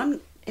question. I'm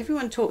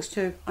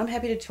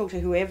happy to talk to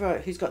whoever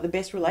who's got the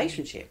best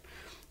relationship.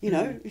 You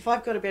know, if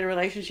I've got a better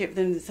relationship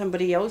than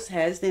somebody else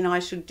has, then I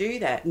should do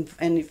that.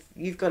 And if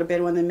you've got a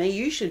better one than me,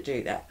 you should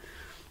do that.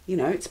 You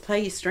know, it's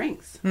play your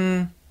strengths.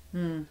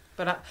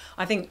 But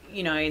I think,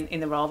 you know, in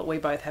the role that we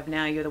both have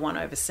now, you're the one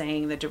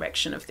overseeing the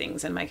direction of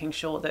things and making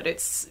sure that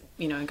it's,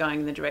 you know,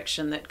 going in the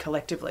direction that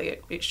collectively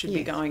it should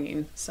be going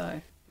in.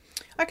 So,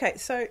 okay,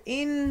 so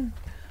in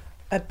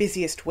a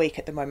busiest week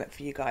at the moment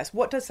for you guys,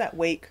 what does that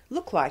week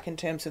look like in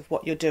terms of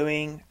what you're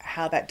doing,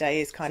 how that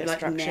day is kind of like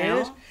structured?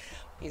 now?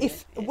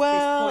 Let's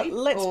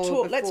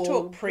Let's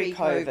talk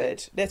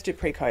pre-COVID. Let's do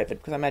pre-COVID,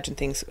 because I imagine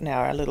things now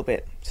are a little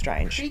bit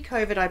strange.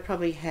 Pre-COVID, I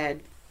probably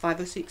had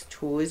 5 or 6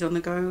 tours on the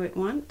go at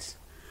once.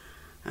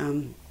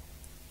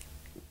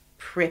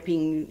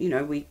 Prepping, you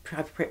know,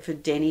 I've prepped for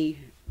Denny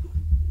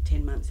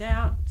 10 months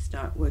out,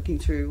 start working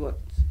through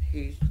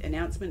whose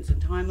announcements and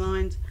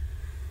timelines.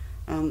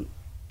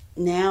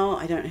 Now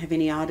I don't have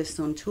any artists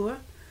on tour.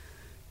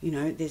 You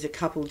know, there's a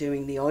couple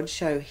doing the odd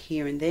show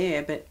here and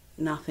there, but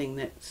nothing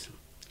that's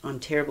I'm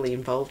terribly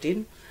involved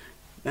in,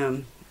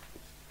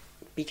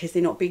 because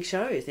they're not big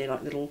shows. They're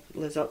like little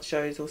Lizotte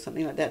shows or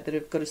something like that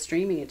have got a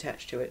streaming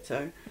attached to it.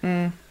 So,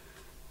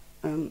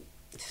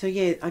 so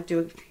yeah, I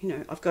do. You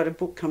know, I've got a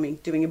book coming,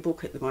 doing a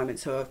book at the moment.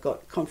 So I've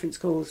got conference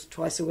calls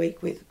twice a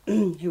week with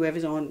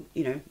whoever's on.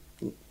 You know,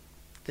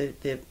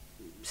 the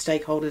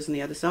stakeholders on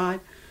the other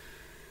side.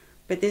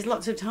 But there's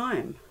lots of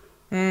time.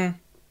 And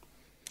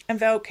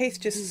Val, Keith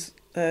just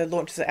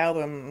launches an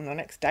album in the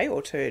next day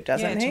or two,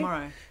 doesn't he? Yeah,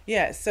 tomorrow.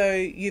 Yeah, so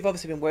you've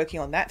obviously been working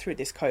on that through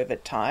this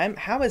COVID time.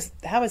 How has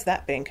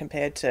that been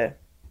compared to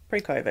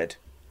pre-COVID?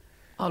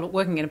 Oh, look,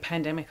 working in a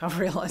pandemic, I've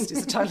realised,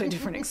 is a totally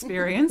different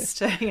experience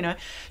to, you know,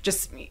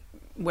 just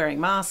wearing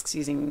masks,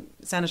 using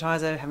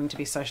sanitizer, having to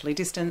be socially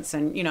distanced,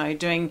 and, you know,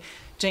 doing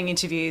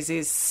interviews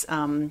is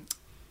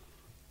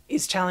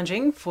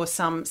challenging. For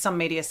some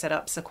media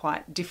setups are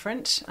quite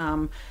different.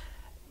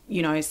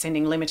 You know,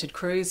 sending limited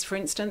crews, for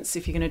instance,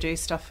 if you're going to do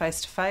stuff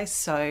face to face.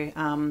 So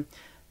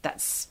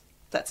that's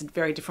a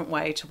very different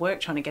way to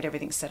work, trying to get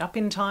everything set up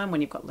in time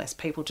when you've got less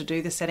people to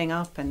do the setting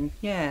up. And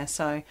yeah,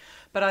 so,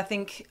 but I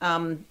think,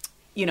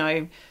 you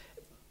know,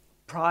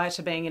 prior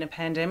to being in a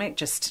pandemic,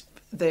 just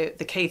the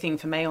key thing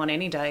for me on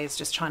any day is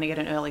just trying to get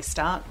an early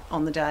start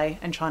on the day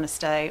and trying to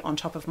stay on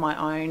top of my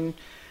own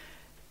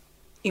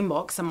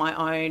inbox and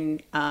my own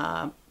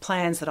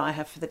plans that I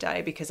have for the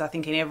day, because I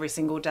think in every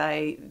single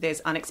day there's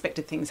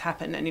unexpected things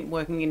happen, and in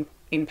working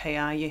in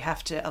PR you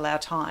have to allow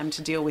time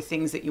to deal with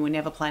things that you were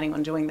never planning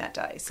on doing that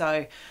day.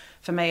 So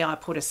for me, I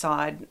put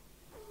aside,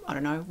 I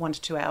don't know, 1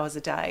 to 2 hours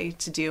a day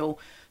to deal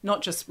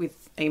not just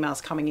with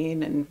emails coming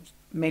in and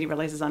media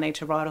releases I need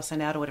to write or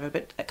send out or whatever,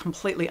 but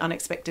completely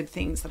unexpected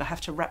things that I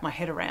have to wrap my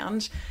head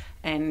around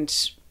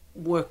and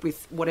work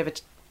with whatever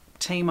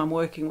team I'm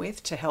working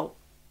with to help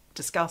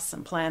discuss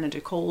and plan and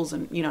do calls.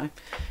 And, you know,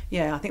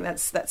 yeah, I think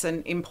that's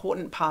an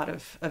important part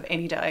of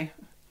any day,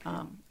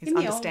 is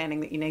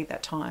understanding that you need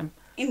that time.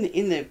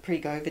 In the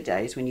pre-COVID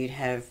days, when you'd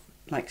have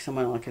like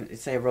someone like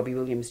say a Robbie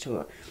Williams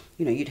tour,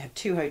 you know, you'd have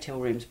 2 hotel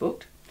rooms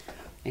booked,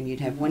 and you'd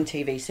have one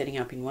TV setting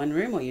up in one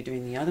room while you're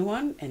doing the other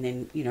one, and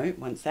then, you know,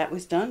 once that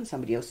was done,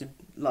 somebody else would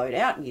load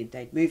out and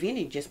they'd move in, and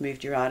you just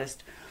moved your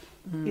artist,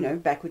 you know,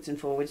 backwards and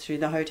forwards through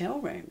the hotel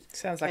rooms.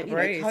 Sounds like but, a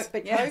breeze.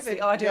 But Yeah, COVID, it's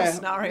the ideal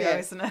scenario,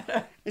 isn't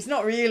it? It's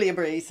not really a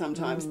breeze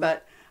sometimes,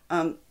 but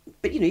you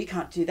know, you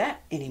can't do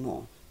that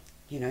anymore.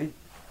 You know,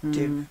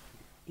 do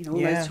You know,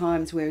 all those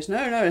times where it's,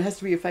 no, it has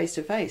to be a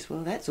face-to-face.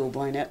 Well, that's all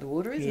blown out the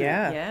water, isn't it?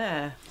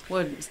 Yeah.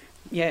 Well,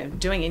 yeah,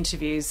 doing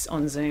interviews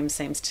on Zoom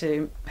seems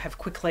to have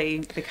quickly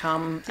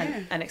become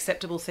an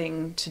acceptable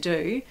thing to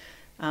do.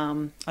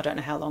 I don't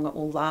know how long it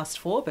will last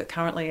for, but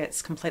currently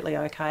it's completely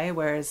okay,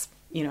 whereas,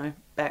 you know,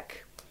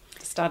 back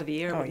at the start of the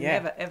year it would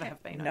never, ever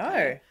have been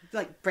okay.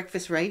 Like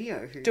breakfast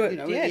radio. Do it, you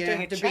know, doing you have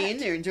a to chat. be in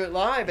there and do it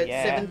live at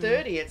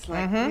 7:30. It's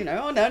like, you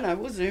know, oh, no,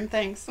 we'll Zoom,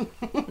 thanks.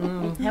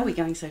 How are we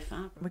going so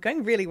far? We're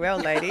going really well,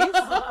 ladies.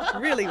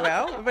 Really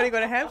well. We've only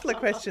got a handful of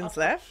questions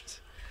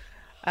left.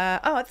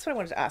 That's what I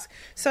wanted to ask.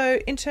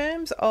 So in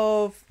terms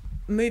of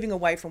moving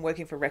away from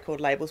working for record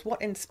labels, what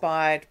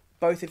inspired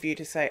both of you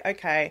to say,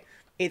 okay,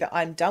 either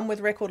I'm done with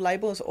record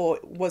labels, or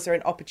was there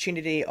an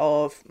opportunity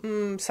of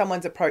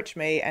someone's approached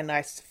me and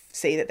I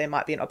see that there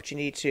might be an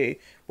opportunity to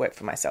work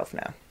for myself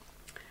now?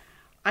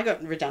 I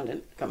got made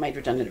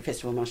redundant at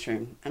Festival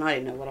Mushroom, and I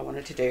didn't know what I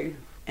wanted to do.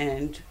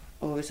 And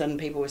all of a sudden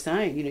people were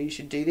saying, you know, you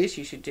should do this,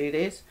 you should do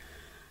this.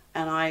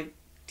 And I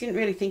didn't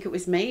really think it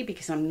was me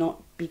because I'm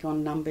not big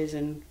on numbers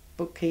and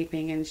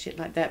bookkeeping and shit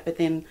like that. But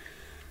then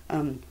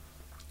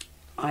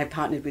I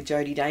partnered with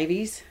Jodie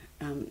Davies,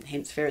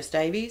 hence Ferris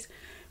Davies.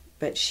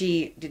 But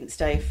she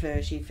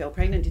she fell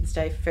pregnant, didn't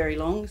stay for very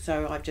long.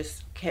 So I've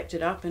just kept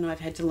it up, and I've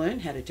had to learn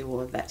how to do all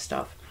of that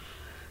stuff.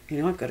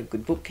 You know, I've got a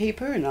good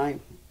bookkeeper,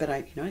 but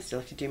I still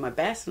have to do my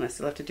BAS, and I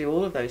still have to do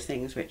all of those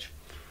things, which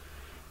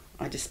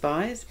I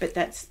despise. But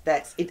that's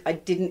it. I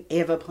didn't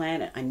ever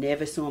plan it. I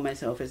never saw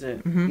myself as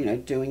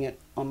doing it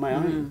on my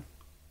own.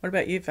 What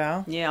about you,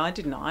 Val? Yeah, I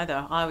didn't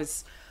either. I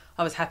was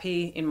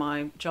happy in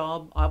my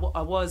job. I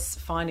was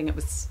finding it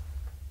was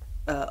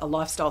a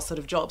lifestyle sort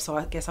of job, so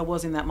I guess I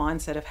was in that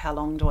mindset of how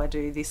long do I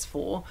do this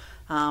for.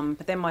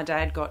 But then my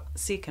dad got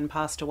sick and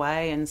passed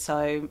away, and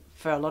so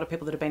for a lot of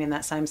people that have been in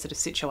that same sort of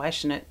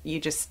situation, you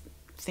just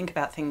think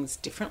about things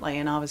differently.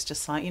 And I was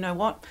just like, you know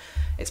what,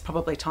 it's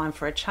probably time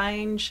for a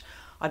change.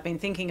 I'd been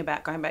thinking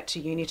about going back to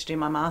uni to do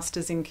my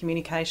master's in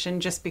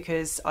communication, just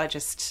because I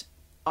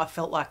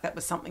felt like that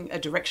was a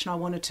direction I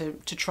wanted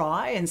to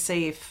try and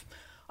see if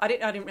I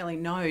didn't really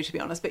know, to be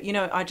honest, but you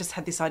know, I just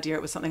had this idea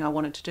it was something I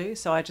wanted to do.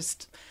 So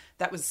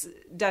that was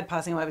Dad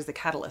passing away was the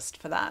catalyst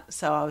for that.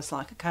 So I was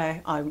like,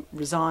 okay, I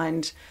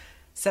resigned,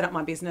 set up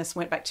my business,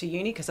 went back to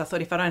uni because I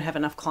thought if I don't have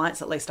enough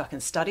clients, at least I can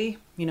study,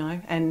 you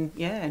know,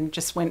 and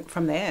just went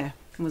from there.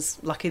 And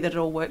was lucky that it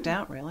all worked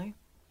out, really.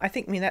 I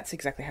think, that's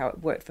exactly how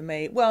it worked for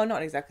me. Well,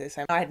 not exactly the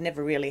same. I had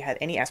never really had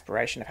any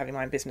aspiration of having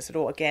my own business at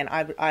all. Again,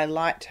 I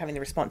liked having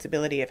the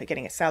responsibility of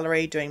getting a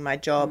salary, doing my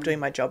job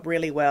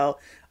really well.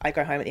 I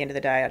go home at the end of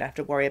the day, I don't have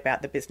to worry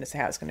about the business,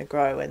 how it's going to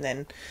grow. And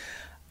then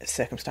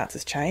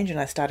circumstances change, and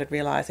I started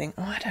realising,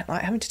 I don't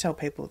like having to tell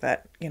people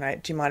that, you know,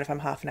 do you mind if I'm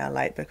half an hour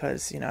late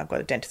because, you know, I've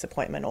got a dentist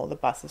appointment or the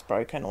bus is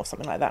broken or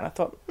something like that. And I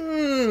thought,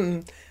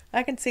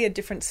 I can see a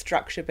different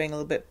structure being a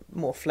little bit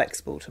more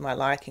flexible to my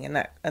liking, and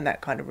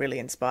that kind of really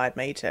inspired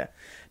me to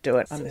do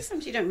it.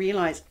 Sometimes you don't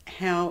realise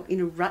how in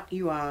a rut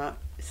you are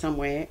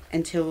somewhere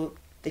until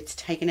it's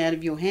taken out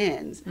of your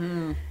hands,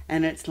 and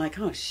it's like,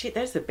 oh shit,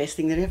 that's the best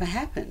thing that ever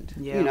happened.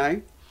 Yeah. You know,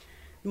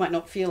 you might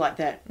not feel like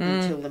that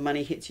until the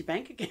money hits your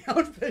bank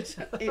account, but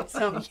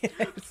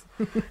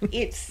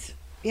it's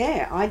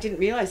I didn't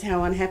realise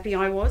how unhappy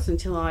I was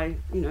until I,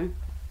 you know,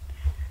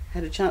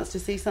 had a chance to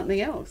see something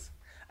else.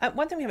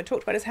 One thing we haven't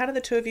talked about is how do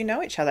the two of you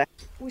know each other?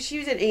 Well, she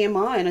was at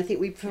EMI, and I think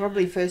we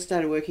probably first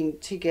started working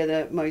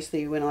together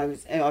mostly when I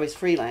was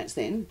freelance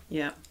then.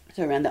 Yeah.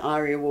 So around the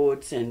ARIA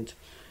Awards and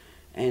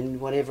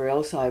whatever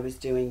else I was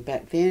doing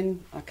back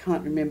then. I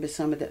can't remember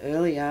some of the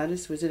early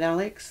artists. Was it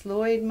Alex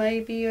Lloyd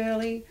maybe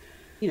early?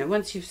 You know,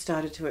 once you've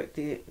started to work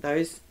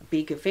those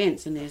big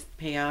events and there's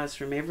PRs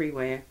from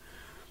everywhere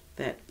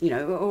that, you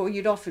know, or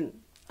you'd often...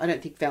 I don't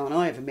think Val and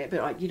I ever met,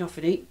 but you'd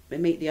often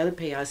meet the other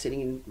PRs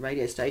sitting in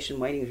radio station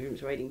waiting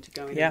rooms, waiting to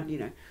go in and, you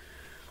know,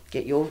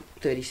 get your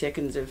 30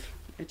 seconds of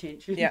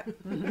attention. Yeah.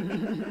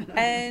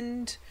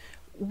 And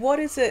what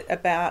is it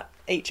about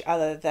each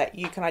other that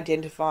you can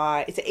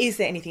identify? Is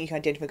there anything you can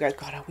identify and go,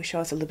 God, I wish I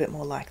was a little bit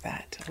more like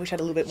that. I wish I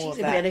had a little bit more of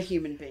that. She's a better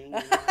human being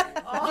than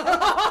I am.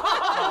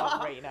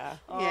 Oh, Rena.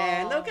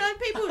 Yeah, look, a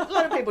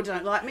lot of people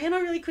don't like me, and I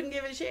really couldn't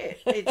give a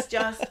shit. It's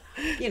just,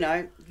 you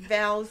know,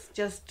 Val's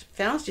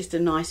just a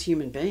nice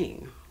human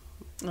being.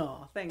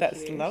 Oh, thank you.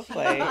 That's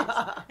lovely.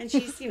 And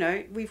she's, you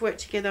know, we've worked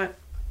together.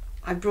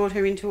 I brought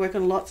her in to work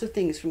on lots of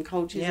things from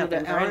Cold Chisel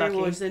to ARIA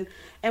Awards, and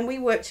we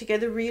work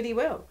together really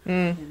well.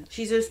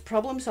 She's a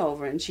problem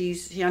solver, and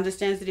she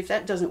understands that if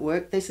that doesn't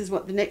work, this is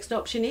what the next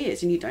option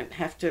is, and you don't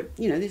have to,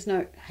 you know, there's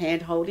no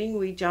hand holding,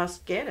 we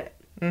just get it.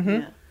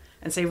 Yeah.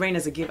 And see,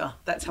 Rena's a giver.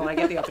 That's how I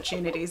get the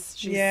opportunities.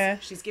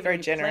 She's given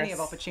me plenty of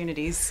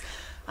opportunities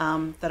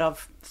that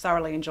I've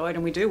thoroughly enjoyed,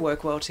 and we do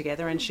work well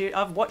together. And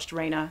I've watched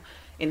Rena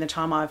in the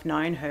time I've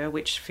known her,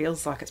 which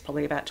feels like it's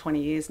probably about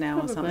 20 years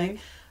now or something.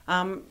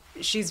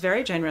 She's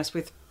very generous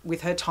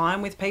with her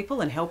time with people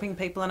and helping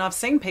people. And I've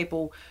seen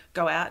people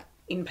go out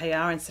in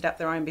PR and set up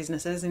their own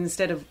businesses. And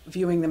instead of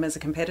viewing them as a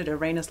competitor,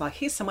 Rena's like,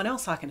 here's someone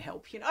else I can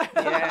help, you know?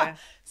 Yeah.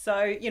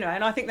 So, you know,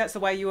 and I think that's the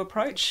way you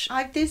approach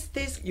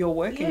your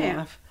working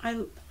life.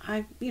 I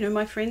you know,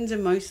 my friends are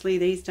mostly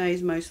these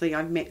days,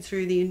 I've met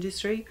through the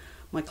industry,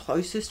 my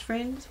closest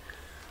friends.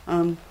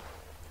 And,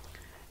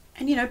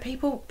 you know,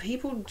 people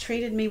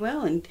treated me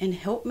well and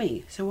helped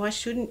me. So why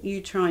shouldn't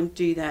you try and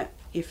do that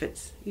if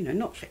it's, you know,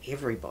 not for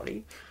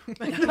everybody.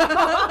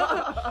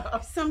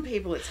 Some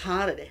people it's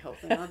harder to help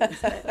than others.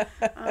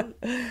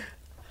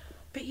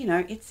 But, you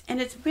know, it's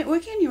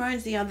working on your own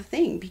is the other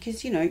thing,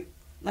 because, you know,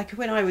 like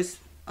when I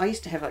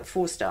used to have like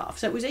 4 staff,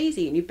 so it was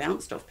easy and you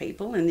bounced off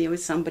people and there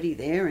was somebody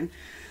there, and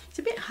it's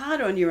a bit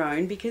harder on your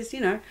own because, you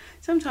know,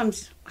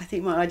 sometimes I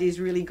think my idea is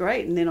really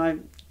great and then I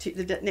took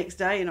the next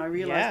day and I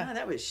realised, oh,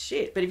 that was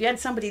shit. But if you had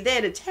somebody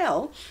there to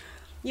tell,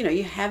 you know,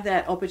 you have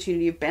that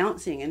opportunity of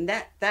bouncing, and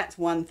that's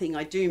one thing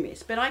I do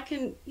miss. But I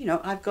can, you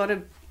know, I've got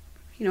to,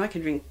 you know, I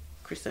could ring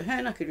Chris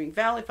Ahern, I could ring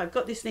Val if I've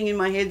got this thing in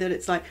my head that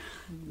it's like,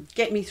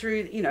 get me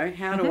through, you know,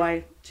 how do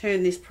I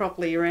turn this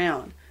properly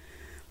around?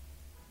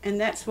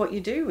 And that's what you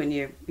do when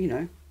you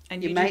know,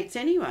 and your mates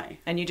anyway.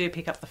 And you do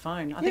pick up the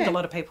phone. I think a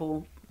lot of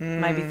people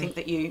maybe think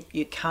that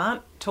you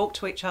can't talk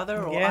to each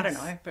other, or I don't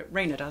know, but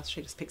Rena does.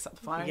 She just picks up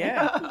the phone.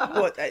 Yeah.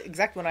 Well,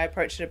 exactly when I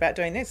approached her about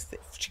doing this,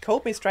 she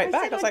called me straight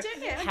back. I was like,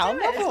 how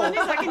novel. As long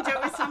as I can do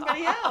it with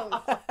somebody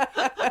else.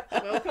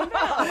 Welcome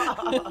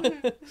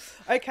back.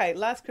 Okay,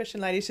 last question,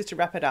 ladies, just to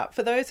wrap it up.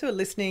 For those who are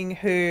listening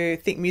who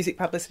think music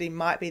publicity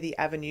might be the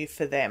avenue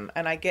for them,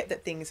 and I get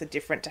that things are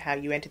different to how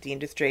you entered the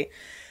industry,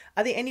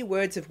 are there any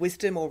words of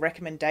wisdom or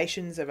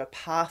recommendations of a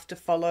path to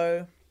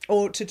follow,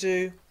 or to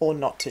do, or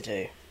not to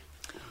do?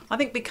 I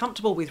think be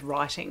comfortable with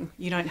writing.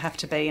 You don't have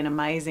to be an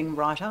amazing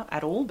writer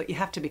at all, but you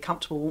have to be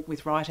comfortable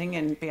with writing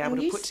and be able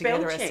to put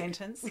together a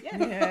sentence. Yeah.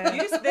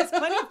 There's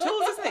plenty of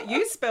tools, isn't it?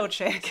 Use spell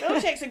check. Spell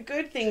check's a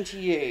good thing to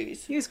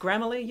use. Use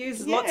Grammarly.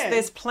 Use lots.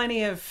 There's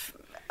plenty of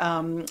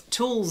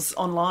tools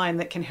online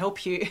that can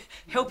help you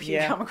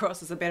come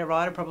across as a better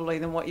writer probably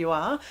than what you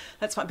are.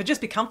 That's fine, but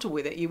just be comfortable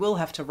with it. You will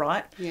have to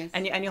write,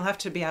 and you'll have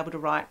to be able to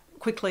write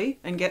quickly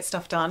and get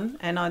stuff done.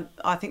 And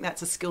I think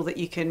that's a skill that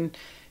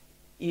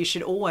you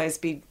should always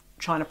be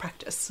trying to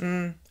practice.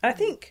 I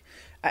think,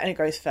 and it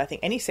goes for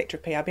any sector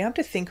of PR, being able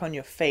to think on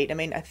your feet. I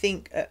mean, I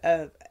think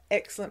an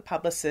excellent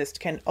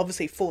publicist can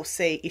obviously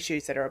foresee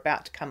issues that are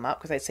about to come up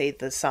because they see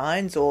the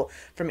signs, or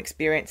from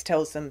experience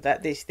tells them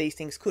that these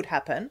things could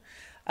happen.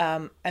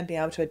 And be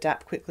able to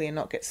adapt quickly and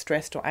not get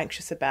stressed or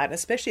anxious about it,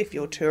 especially if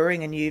you're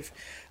touring and you've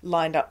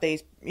lined up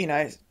these,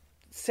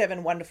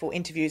 7 wonderful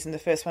interviews and the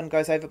first one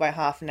goes over by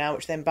half an hour,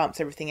 which then bumps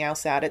everything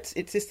else out. It's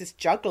just this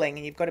juggling,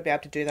 and you've got to be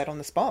able to do that on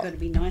the spot. You've got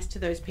to be nice to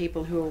those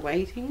people who are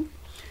waiting.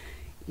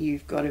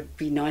 You've got to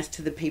be nice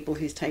to the people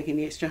who's taking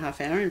the extra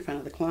half hour in front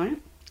of the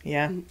client.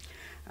 Yeah.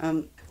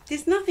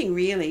 There's nothing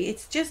really.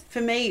 It's just, for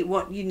me,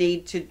 what you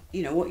need to,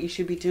 what you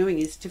should be doing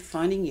is to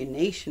finding your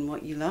niche and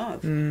what you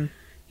love.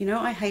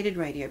 I hated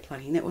radio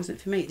plugging. That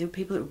wasn't for me. There were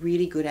people that were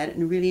really good at it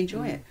and really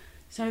enjoy it.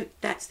 So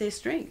that's their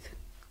strength.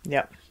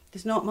 Yep.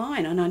 It's not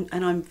mine,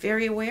 and I'm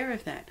very aware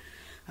of that.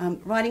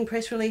 Writing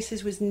press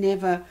releases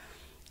I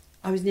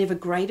was never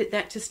great at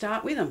that to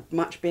start with. I'm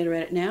much better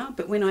at it now.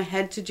 But when I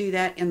had to do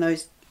that in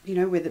those,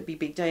 whether it be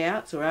Big Day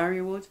Outs or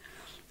ARIA Awards,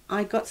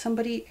 I got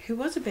somebody who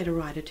was a better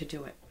writer to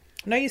do it.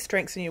 Know your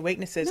strengths and your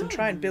weaknesses, and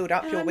try and build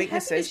up your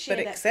weaknesses, but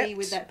accept.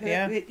 With that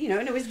and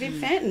it was Viv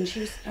Fenton.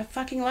 I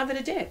fucking love her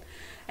to death,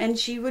 and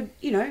she would,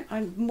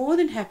 I'm more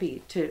than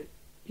happy to,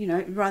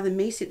 rather than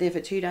me sit there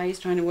for 2 days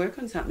trying to work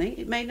on something.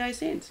 It made no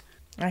sense.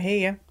 I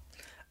hear you.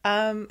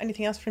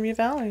 Anything else from you,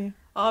 Val?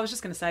 I was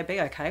just going to say,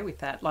 be okay with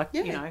that.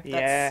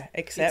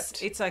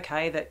 Accept. It's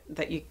okay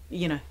that you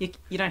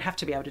don't have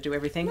to be able to do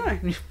everything.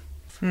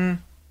 No.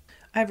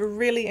 I've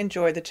really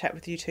enjoyed the chat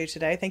with you two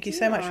today. Thank you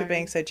so much for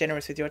being so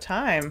generous with your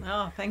time.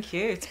 Oh, thank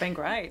you. It's been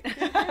great.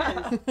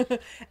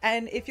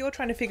 And if you're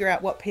trying to figure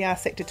out what PR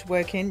sector to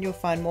work in, you'll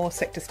find more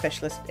sector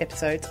specialist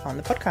episodes on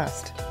the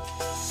podcast.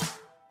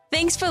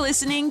 Thanks for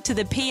listening to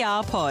the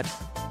PR Pod.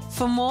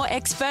 For more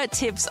expert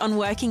tips on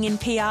working in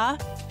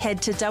PR, head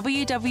to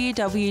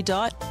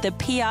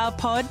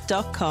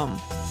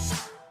www.theprpod.com.